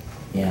street.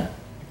 Yeah.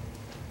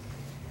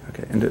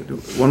 Okay, and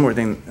one more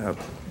thing.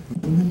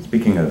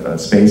 Speaking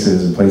of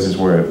spaces and places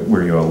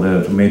where you all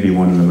live, maybe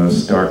one of the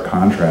most stark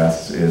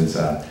contrasts is,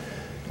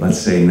 let's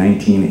say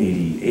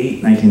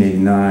 1988,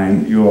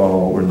 1989, you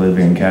all were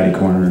living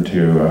catty-corner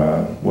to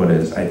what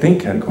is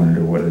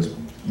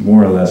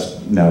more or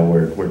less now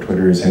where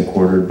Twitter is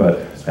headquartered,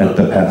 but at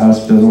the Pet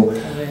Hospital.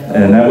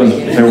 And that was,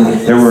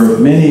 there were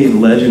many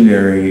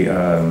legendary,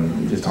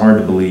 just hard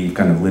to believe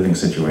kind of living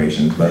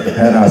situations, but the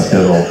Pet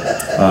Hospital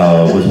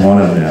was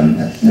one of them.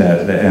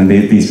 And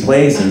these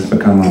places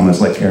become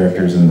almost like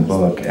characters in the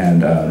book.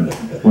 And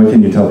what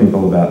can you tell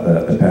people about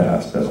the Pet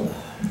Hospital?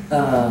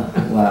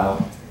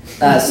 Wow.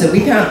 So we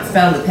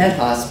found the Pet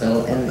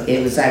Hospital, and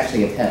it was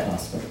actually a pet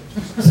hospital.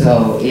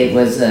 So it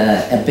was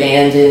an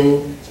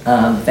abandoned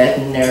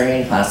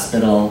veterinarian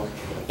hospital.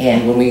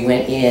 And when we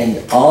went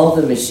in, all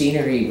the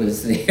machinery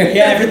was there.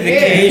 Yeah, the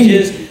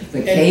cages.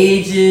 The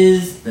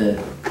cages,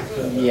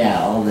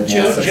 all the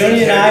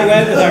Joni and I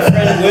went with our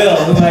friend Will,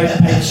 who I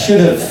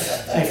should have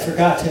I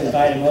forgot to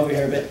invite him over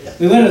here, but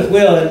we went with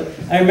Will, and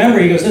I remember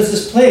he goes,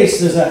 there's a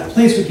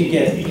place we could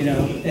get, you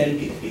know, and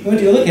we went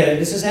to go look at it.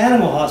 This is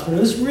animal hospital.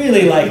 It was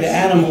really like the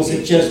animals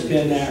had just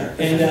been there,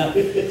 and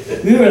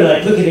we were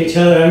like looking at each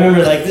other. I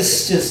remember like,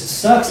 this just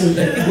sucks, and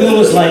Will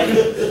was like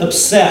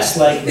obsessed,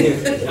 like,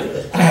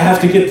 I have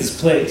to get this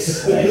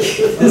place. Like,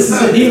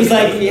 he was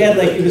like,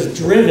 he was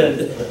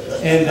driven,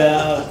 and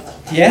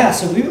yeah,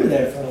 so we were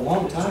there for a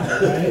long time,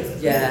 right?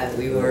 Yeah,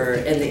 we were,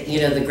 and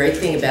the great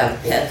thing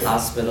about Pet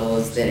Hospital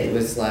is that it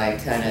was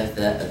like kind of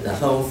the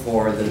home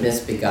for the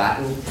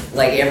misbegotten.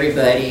 Like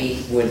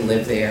everybody would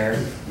live there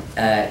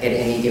at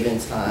any given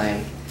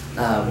time.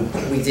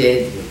 We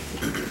did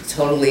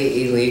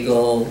totally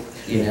illegal,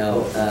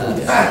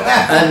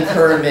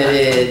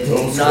 unpermitted,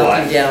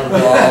 knocking down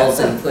walls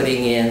and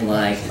putting in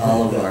like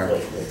all of our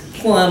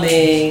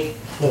plumbing.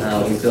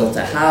 We built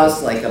a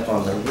house like up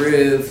on the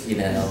roof,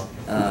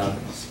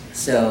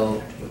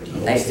 so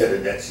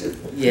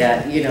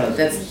yeah,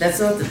 that's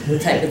not the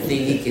type of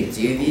thing you could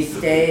do these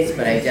days,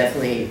 but I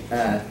definitely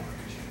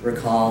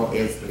recall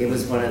it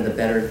was one of the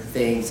better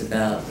things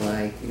about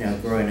like,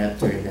 growing up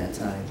during that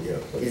time.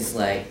 Is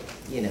like,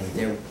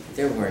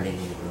 there weren't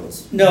any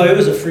rules. No, it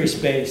was a free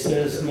space,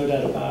 there's no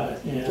doubt about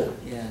it,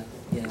 Yeah.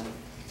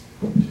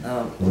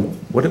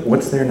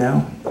 What's there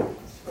now?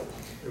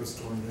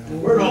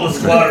 Where'd all the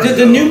squatters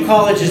The new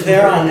college is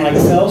there on like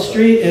Fell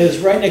Street. It was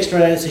right next door.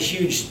 It's a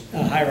huge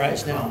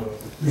high-rise now.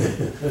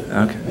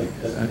 Okay.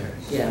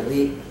 Yeah,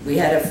 we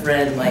had a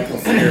friend, Michael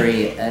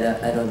Fury.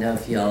 I don't know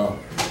if y'all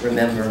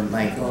remember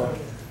Michael,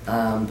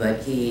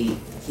 but he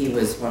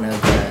was one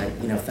of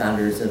the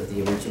founders of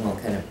the original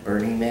kind of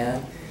Burning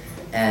Man,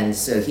 and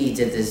so he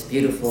did this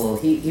beautiful.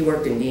 He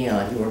worked in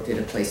neon. He worked at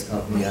a place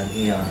called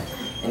Neon,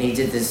 and he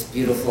did this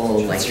beautiful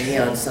like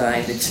neon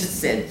sign that just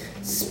said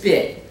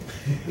 "spit."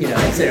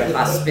 Instead of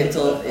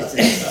hospital, it's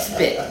a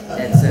spit,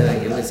 and so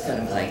it was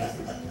kind of like,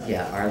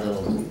 our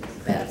little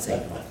bat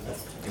signal.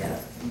 Yeah,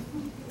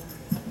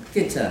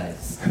 good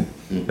times.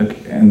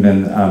 Okay, and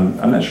then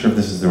I'm not sure if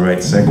this is the right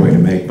segue to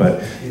make,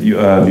 but you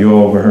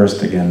all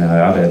rehearsed again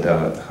out at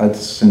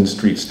Hudson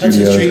Street Studios.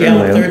 Hudson Street,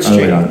 yeah, 3rd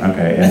Street.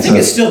 Okay, and I think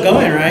it's still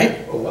going, right?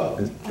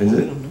 Is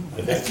it?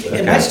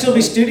 It might still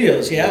be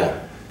studios, yeah.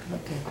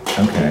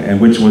 Okay,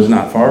 and which was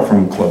not far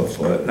from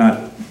Clubfoot,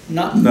 not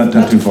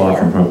too far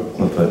from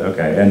Clubfoot.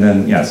 Okay, and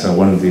then so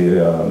one of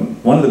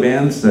the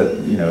bands that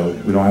we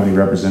don't have any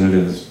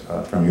representatives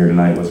from here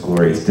tonight was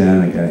Glorious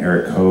Den. Again,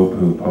 Eric Cope,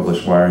 who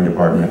published Wiring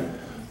Department,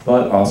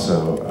 but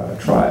also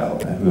Trial,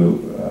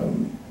 who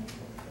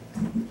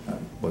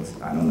was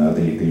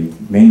the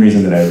main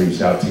reason that I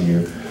reached out to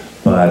you,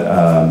 but.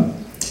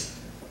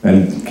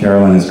 And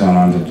Carolyn has gone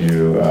on to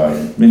do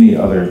many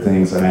other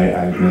things, and I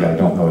admit I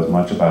don't know as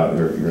much about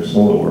your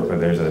solo work, but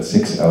there's a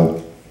 6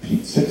 LP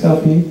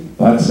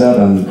box set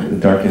on the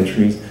dark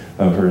entries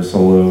of her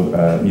solo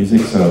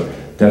music, so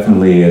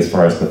definitely as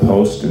far as the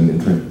post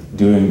and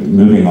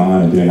moving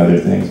on and doing other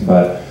things,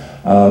 but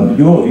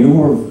you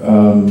were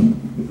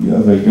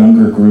of a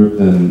younger group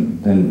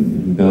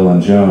than Bill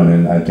and Joan,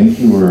 and I think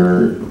you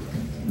were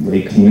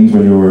late teens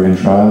when you were in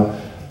Trial.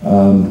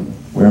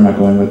 Where am I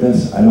going with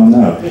this? I don't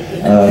know.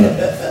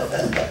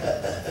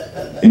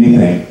 Anything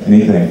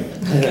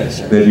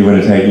that you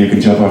want to take, you can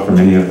jump off from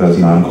any of those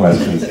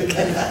non-questions.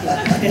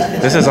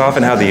 This is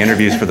often how the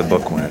interviews for the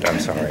book went. I'm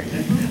sorry.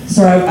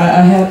 Sorry,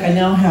 I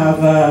now have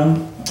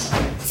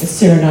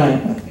it's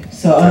CYRNAI.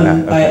 So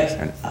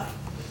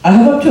I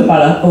have up to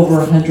about over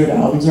 100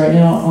 albums right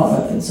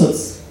now. So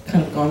it's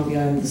kind of gone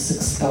beyond the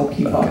 6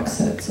 LP box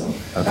set. So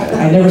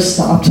I never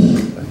stopped.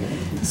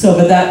 So,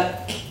 but that.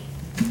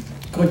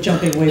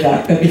 Jumping way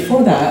back, but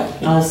before that,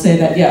 I'll say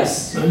that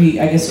yes, I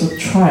guess with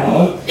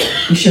Trial,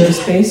 we shared a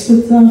space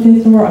with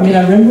Faith No More. I mean,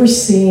 I remember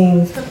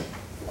seeing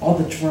all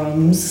the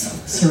drums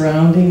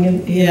surrounding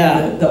it.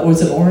 Yeah. That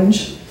was it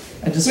orange?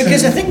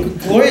 Because I think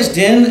Glorious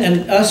Den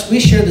and us, we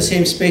shared the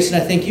same space,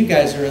 and I think you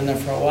guys were in there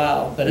for a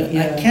while, but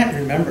I can't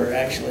remember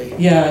actually.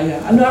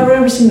 Yeah. I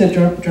remember seeing the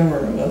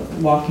drummer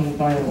walking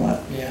by a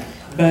lot. Yeah.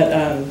 But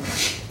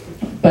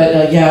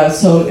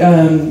so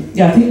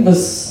I think it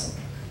was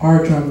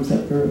our drums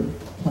that were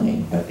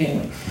playing, but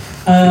anyway.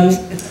 I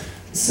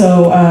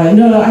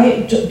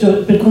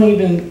been going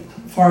even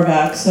far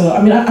back. So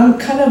I mean, I'm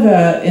kind of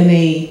in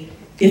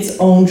its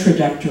own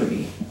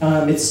trajectory.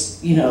 It's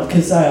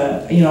because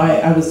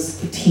I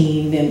was a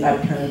teen in my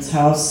parents'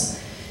 house,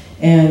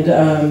 and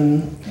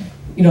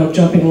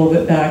jumping a little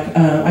bit back,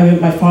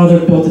 my father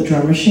built a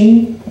drum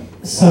machine.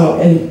 So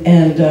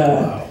and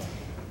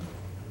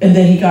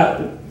then he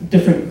got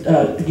different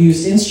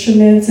used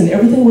instruments, and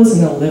everything was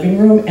in the living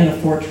room and a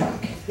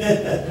 4-track.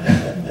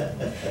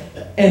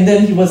 And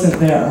then he wasn't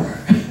there.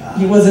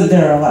 He wasn't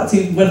there a lot. So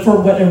he went for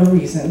whatever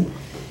reason.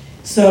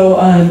 So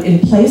in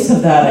place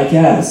of that, I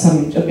guess,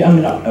 I'm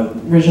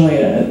originally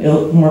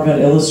more of an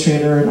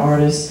illustrator and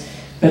artist,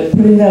 but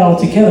putting that all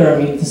together,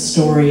 the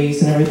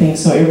stories and everything.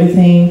 So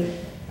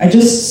I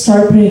just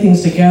started putting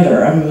things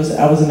together. I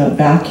was in a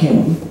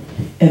vacuum,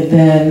 and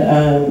then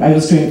I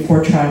was doing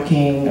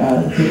 4-tracking,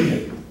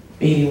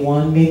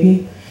 81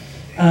 maybe.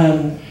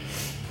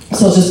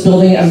 So I was just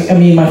building, I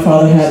mean, my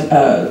father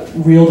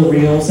had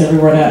reel-to-reels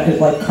everywhere at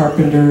like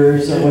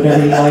Carpenters or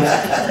whatever you like,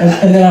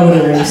 and then I would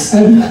erase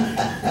them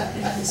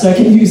so I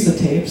could use the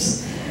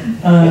tapes.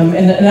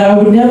 And I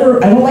would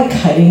never, I don't like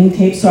cutting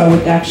tapes, so I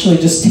would actually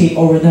just tape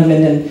over them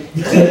and then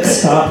click,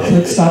 stop,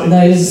 and then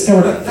I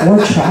discovered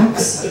 4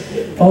 tracks.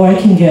 Oh, I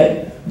can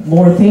get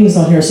more things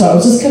on here. So I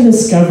was just kind of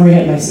discovering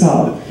it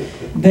myself.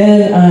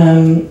 Then,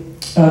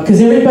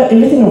 because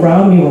everything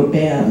around me were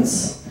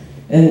bands.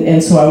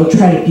 And so I would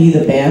try to be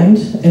the band,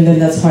 and then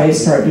that's how I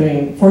started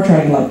doing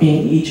 4-tracking, like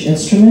being each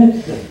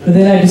instrument. But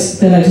then I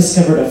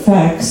discovered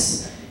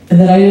effects, and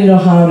then I didn't know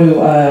how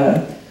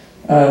to,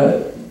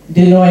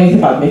 didn't know anything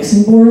about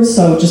mixing boards,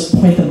 so I would just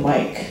point the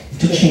mic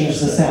to change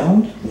the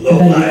sound, and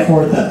then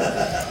record them.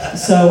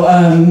 So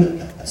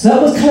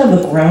that was kind of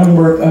the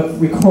groundwork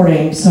of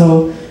recording.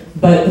 So,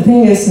 but the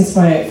thing is, since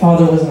my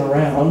father wasn't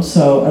around,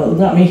 so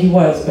not me, he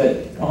was,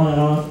 but on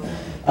and off.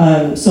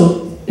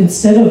 So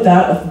instead of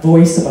that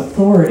voice of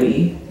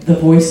authority, the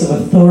voice of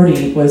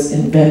authority was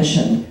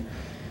invention.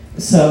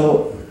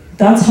 So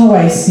that's how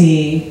I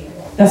see,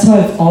 that's how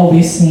I've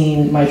always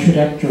seen my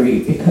trajectory,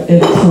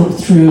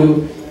 because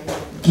through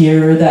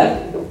gear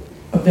that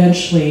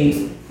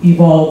eventually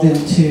evolved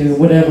into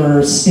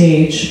whatever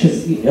stage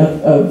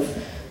of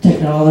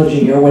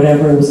technology or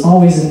whatever. It was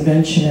always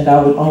invention, and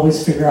I would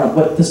always figure out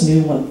what this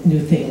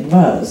new thing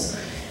was.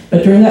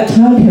 But during that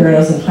time period, I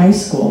was in high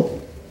school,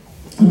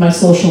 and my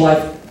social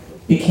life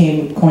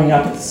became going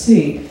out to the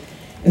city.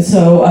 And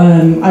so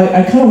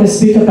I kind of want to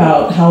speak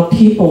about how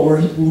people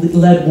were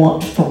led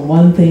from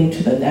one thing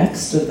to the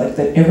next, like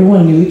that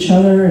everyone knew each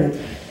other, and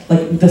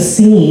like the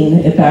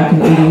scene back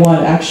in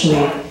 '81 actually,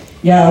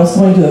 I was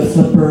going to the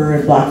Flipper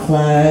and Black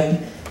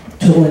Flag,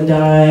 Tool and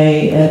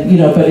Die, and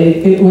but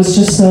it was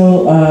just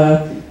so,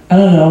 I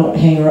don't know,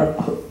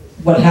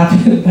 what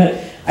happened, but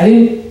I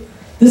didn't,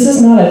 this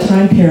is not a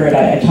time period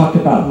I talked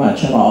about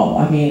much at all.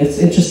 I mean, it's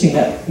interesting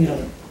that,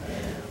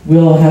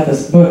 Will had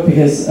this book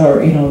because, I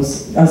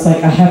was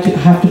like, I have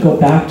to go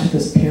back to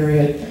this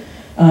period.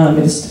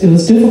 It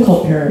was a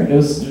difficult period. It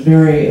was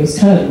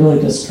kind of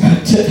really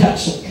destructive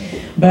actually,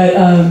 but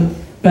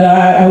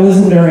I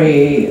wasn't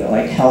very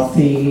like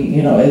healthy,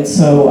 and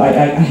so I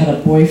had a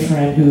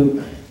boyfriend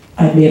who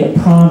I made a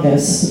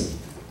promise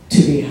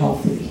to be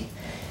healthy,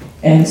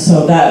 and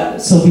so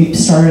we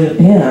started a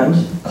band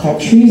called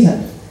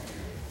Treason,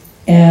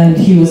 and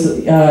he was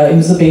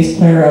a bass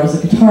player, I was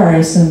a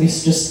guitarist, and we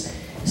just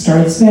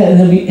started this band, and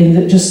then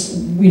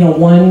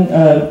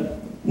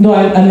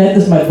I met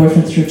my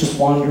boyfriend through just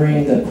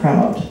wandering the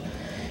crowd,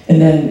 and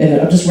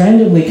just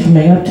randomly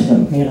coming up to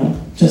them, I don't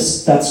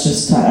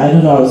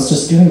know, I was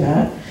just doing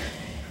that.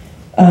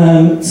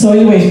 So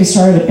anyways, we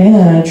started a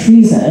band,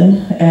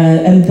 Treason,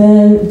 and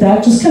then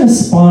that just kind of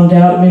spawned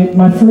out. Maybe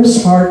my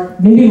first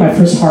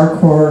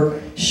hardcore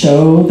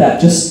show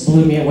that just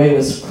blew me away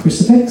was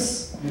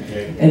Crucifix.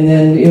 Okay. And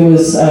then it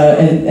was,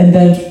 and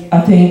then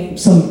I think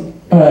some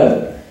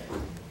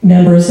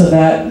members of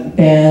that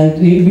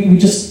band, we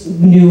just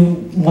knew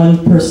one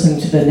person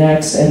to the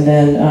next, and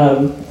then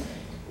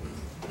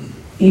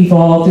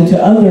evolved into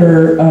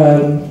other,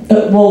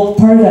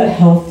 part of that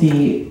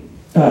healthy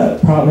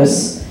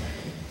promise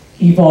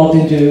evolved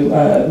into,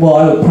 I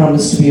would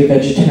promise to be a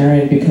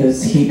vegetarian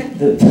because because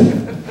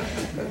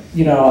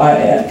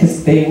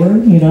they were,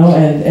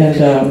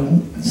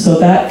 and so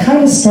that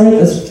kind of started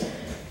this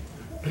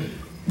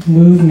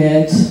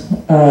movement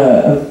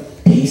of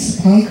peace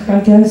punk,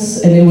 I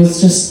guess, and it was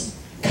just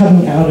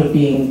coming out of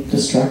being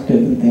destructive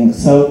and things,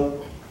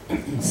 so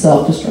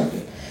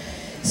self-destructive.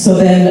 So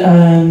then,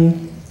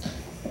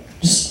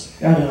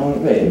 I don't know,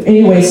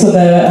 anyway, so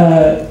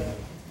that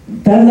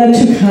led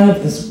to kind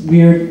of this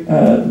weird,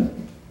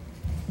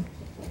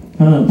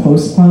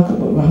 post-punk,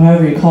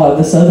 however you call it,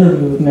 this other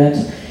movement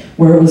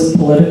where it was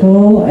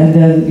political, and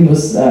then it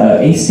was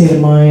A State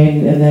of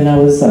Mind, and then I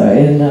was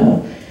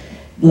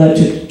led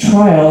to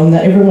Trial, and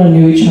that everyone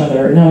knew each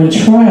other. Now in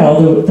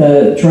Trial,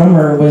 the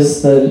drummer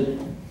was the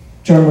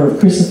drummer of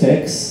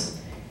Crucifix,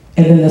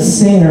 and then the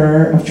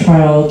singer of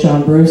Trial,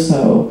 John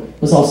Brusso,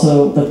 was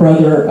also the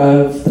brother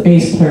of the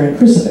bass player in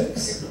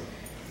Crucifix,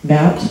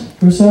 Matt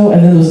Brusso,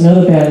 and then there was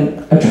another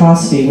band,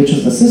 Atrocity, which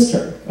was the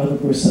sister of the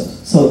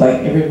Brussos. So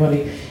like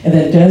everybody, and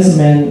then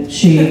Desmond,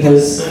 she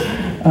was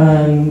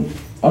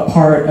a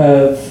part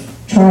of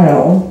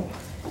Trial,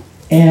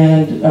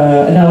 and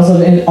I was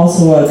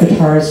also a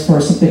guitarist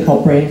for something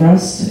called Brain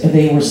Rust, and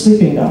they were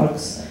Sleeping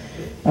Dogs,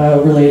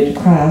 related to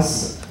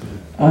Crass.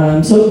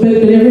 But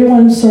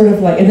everyone sort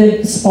of like, and then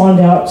it spawned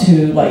out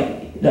to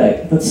like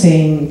the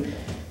same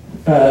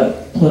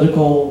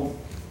political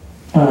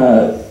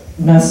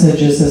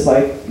messages as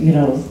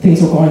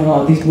things were going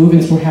on, these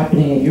movements were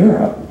happening in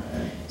Europe.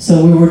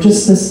 So we were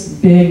just this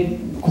big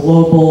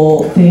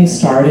global thing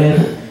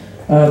started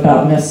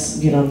about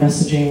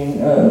messaging,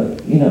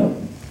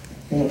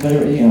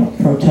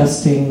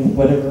 protesting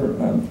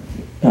whatever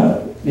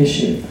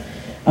issue,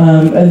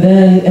 and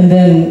then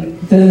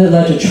it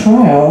led to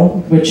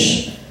Trial,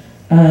 which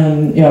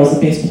I was the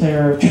bass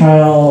player of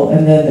Trial,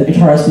 and then the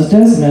guitarist was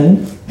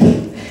Desmond.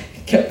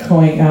 Kept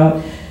going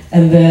out,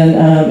 and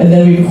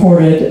then we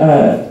recorded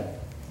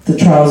the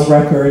Trial's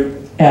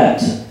record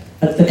at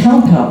the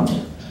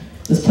Compound,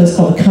 this place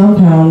called the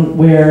Compound,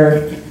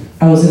 where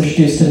I was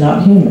introduced to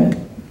Not Human,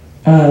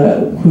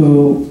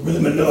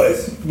 Rhythm and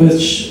Noise,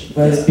 which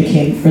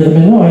became Rhythm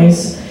and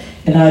Noise,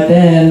 and I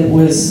then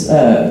was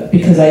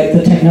because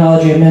the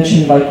technology I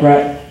mentioned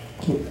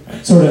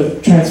sort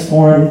of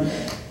transformed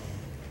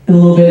a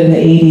little bit in the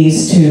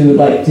 80s to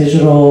like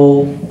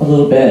digital a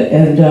little bit,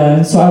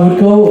 and so I would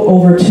go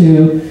over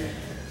to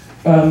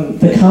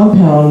the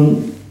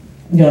Compound.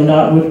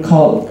 Not would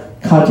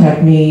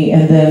contact me,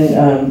 and then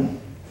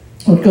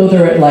I would go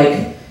there at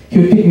he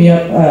would pick me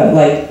up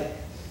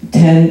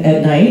 10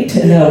 at night,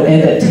 and then I would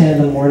end at 10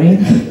 in the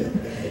morning.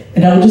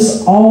 And I would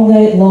just all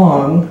night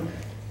long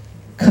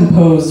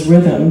compose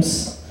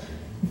rhythms.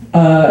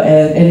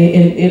 And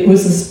it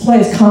was this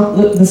place,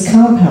 this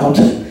Compound,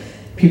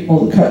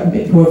 people,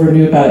 whoever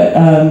knew about it.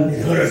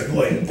 Hunter's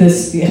Point.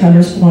 The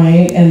Hunter's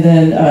Point, and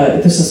then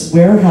there's this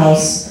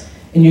warehouse,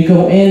 and you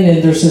go in,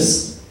 and there's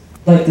this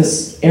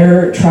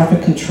air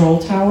traffic control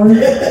tower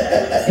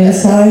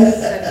inside,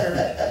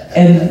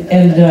 and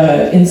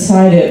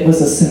inside it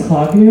was a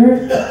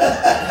synclavier,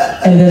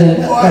 and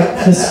then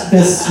this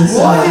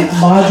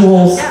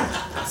module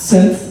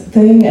synth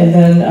thing, and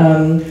then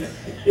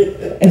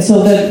and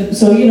so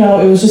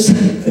it was just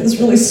this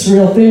really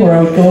surreal thing where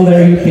I would go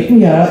there, he'd pick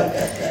me up,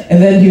 and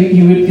then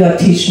he would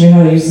teach me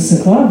how to use the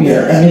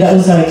synclavier. I mean, that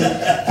was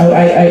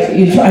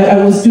I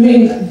was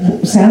doing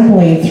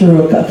sampling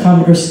through a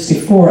Commodore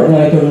 64, and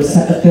then I go to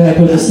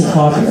the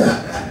synclavier.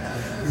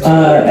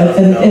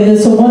 And then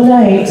so one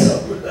night, so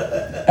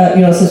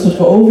supposed to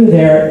go over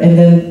there, and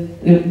then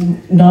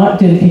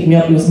didn't pick me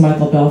up. It was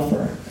Michael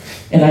Belfer,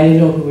 and I didn't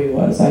know who he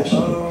was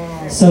actually.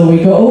 So we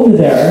go over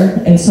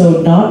there, and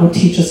so Not would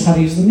teach us how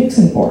to use the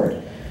mixing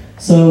board.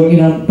 So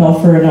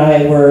Belfer and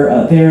I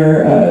were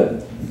there.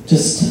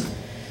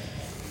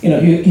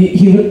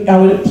 I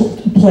would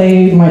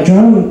play my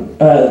drum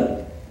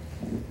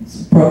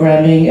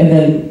programming, and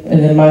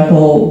then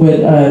Michael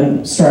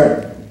would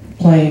start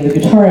playing the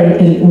guitar,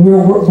 and we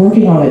were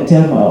working on a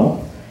demo.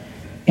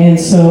 And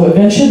so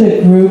eventually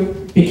the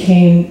group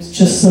became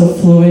just so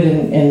fluid,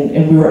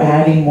 and we were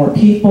adding more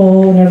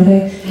people and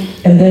everything.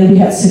 And then we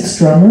had 6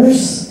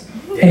 drummers,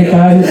 and a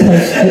guy who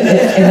played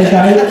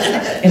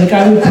and a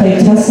guy who played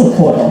Tesla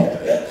coil.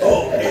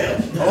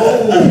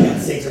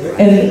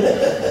 And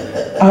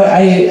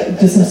I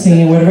did some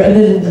singing, whatever, and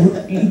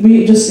then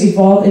we just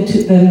evolved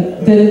into then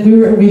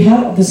we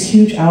had this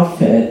huge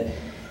outfit,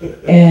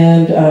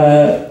 and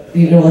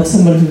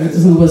someone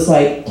who was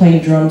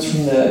playing drums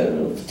from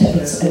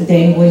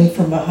dangling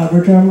from a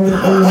hover drum or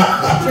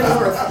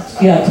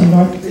Tim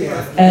North,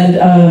 and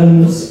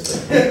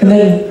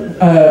then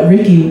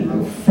Ricky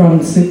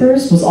from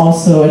Sleepers was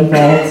also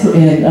involved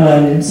in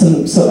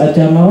a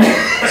demo.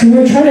 So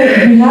we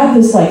had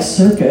this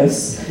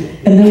circus,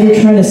 and then we were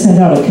trying to send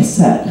out a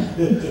cassette,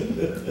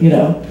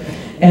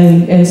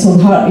 and so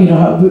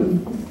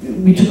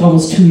we took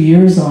almost 2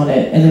 years on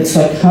it, and it's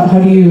how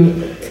do you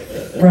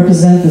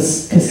represent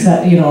this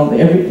cassette,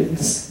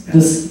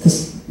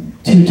 this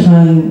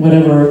 2-ton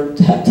whatever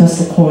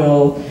Tesla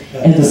coil,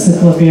 and the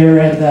synclavier,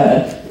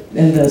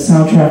 and the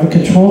sound traffic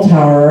control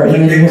tower,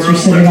 and then you're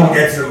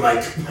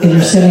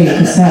sending a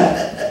cassette.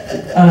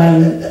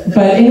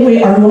 But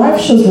anyway, our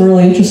live shows were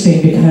really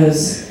interesting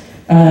because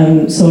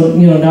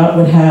Not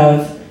would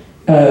have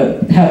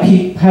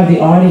the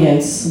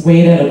audience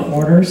wait at a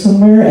corner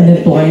somewhere, and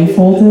then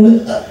blindfold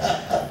them,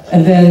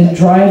 and then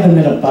drive them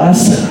in a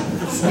bus,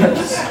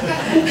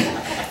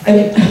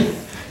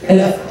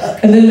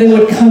 and then they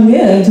would come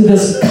into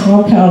this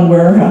Compound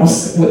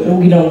warehouse with the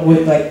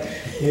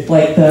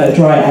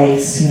dry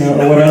ice,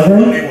 or whatever.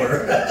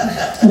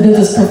 And then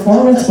this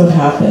performance would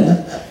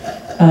happen,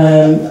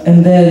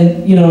 and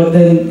then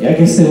I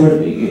guess they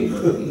would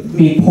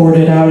be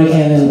ported out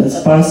again in this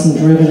bus and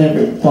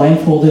driven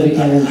blindfolded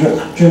again and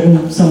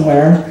driven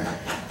somewhere,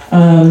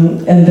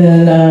 and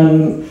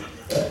then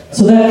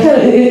so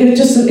that it's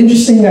just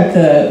interesting that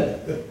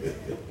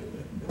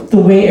the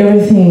way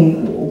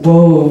everything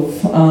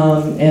wove,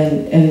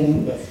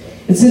 and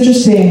it's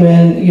interesting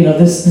when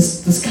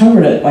this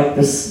covered it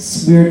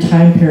this weird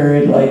time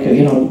period,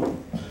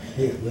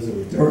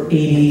 or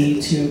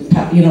 80 to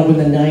when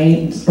the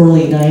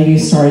early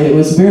 90s started. It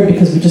was weird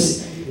because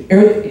it's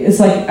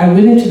I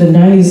went into the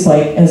 90s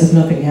as if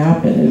nothing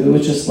happened. It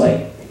was just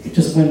it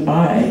just went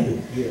by,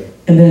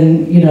 and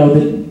then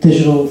the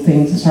digital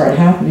things started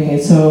happening,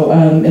 and so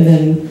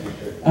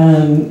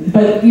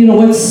but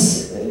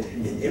what's,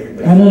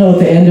 I don't know what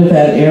the end of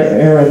that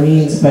era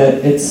means,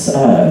 but it's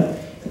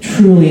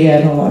truly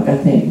analog, I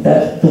think,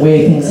 that the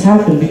way things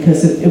happen,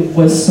 because it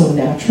was so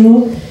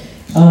natural,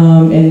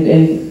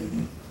 and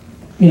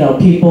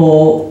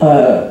people,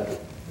 I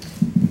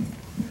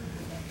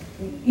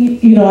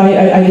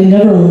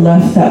never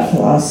left that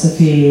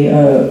philosophy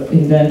of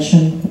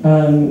invention,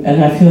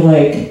 and I feel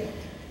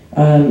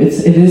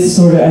it is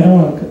sort of, I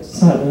don't want to,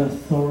 it's not an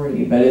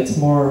authority, but it's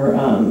more,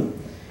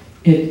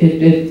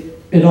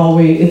 it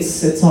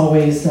always, it's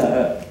always,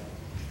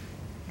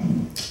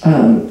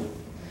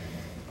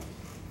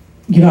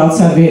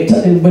 outside of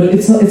it, but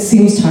it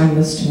seems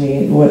timeless to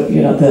me, what,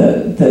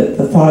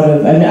 the thought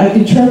of, I mean,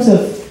 in terms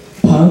of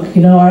punk,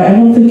 I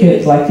don't think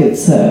it, like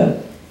it's,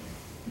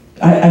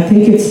 I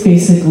think it's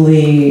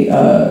basically,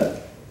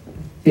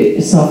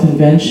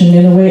 self-invention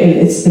in a way.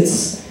 It's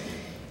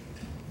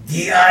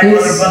D.I.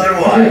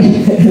 motherfucker why?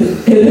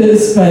 It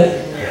is, but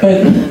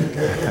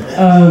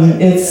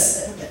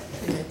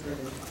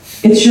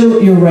it's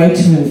your right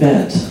to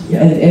invent,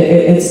 and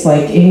it's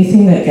like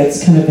anything that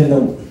gets kind of in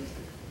the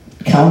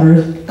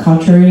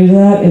contrary to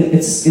that.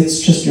 It's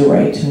just your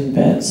right to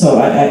invent. So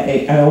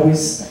I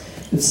always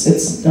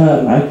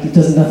it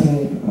doesn't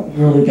nothing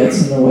really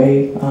gets in the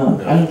way. I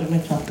don't know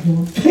if I'm talking too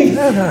much.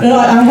 No,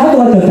 I have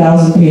like a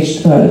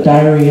 1,000-page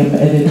diary I'm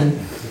editing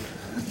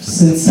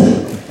since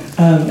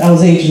I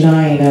was age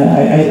 9.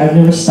 I've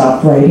never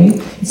stopped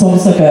writing. It's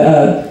almost like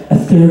a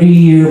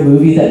 30-year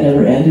movie that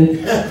never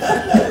ended,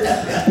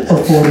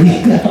 or 40. I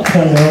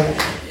don't know.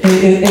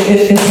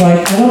 It's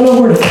like I don't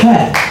know where to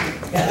cut.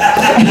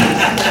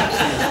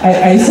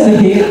 I said I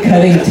hate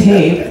cutting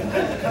tape,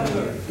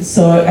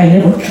 so I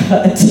never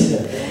cut.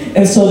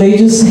 And so they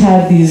just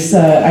had these.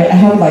 I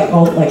have like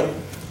all like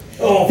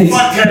these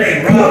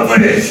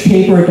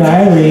paper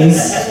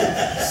diaries.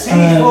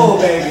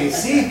 Baby,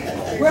 see.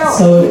 Well.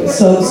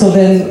 So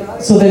then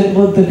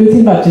well, the good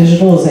thing about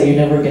digital is that you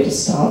never get to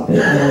stop it.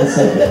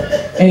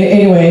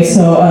 Anyway,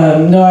 so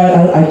no,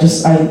 I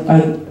just I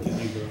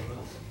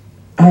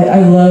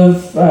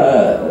love.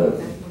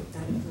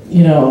 I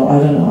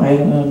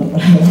don't know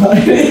what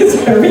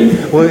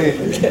Well,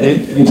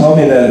 you told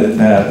me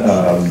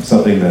that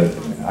something that,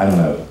 I don't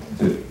know,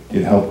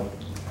 it helped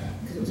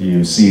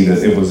you see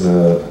that it was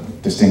a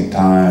distinct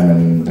time,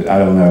 and I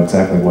don't know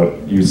exactly what,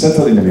 you said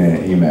something to me in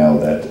an email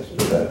that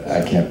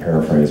I can't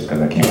paraphrase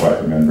because I can't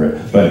quite remember it,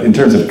 but in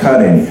terms of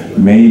cutting,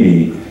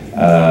 maybe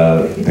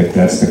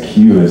that's the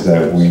cue, is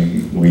that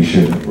we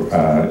should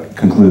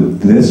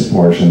conclude this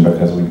portion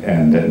because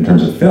and in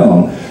terms of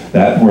film,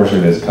 that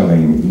portion is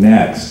coming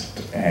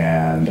next,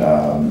 and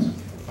I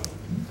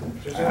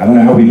don't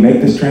know how we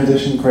make this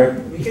transition, Craig?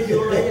 We can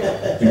do it right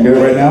now. We can do it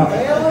right now?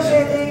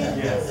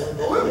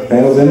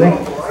 Bale's ending?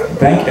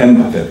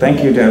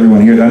 Thank you to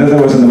everyone here. I know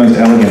that wasn't the most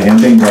elegant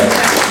ending, but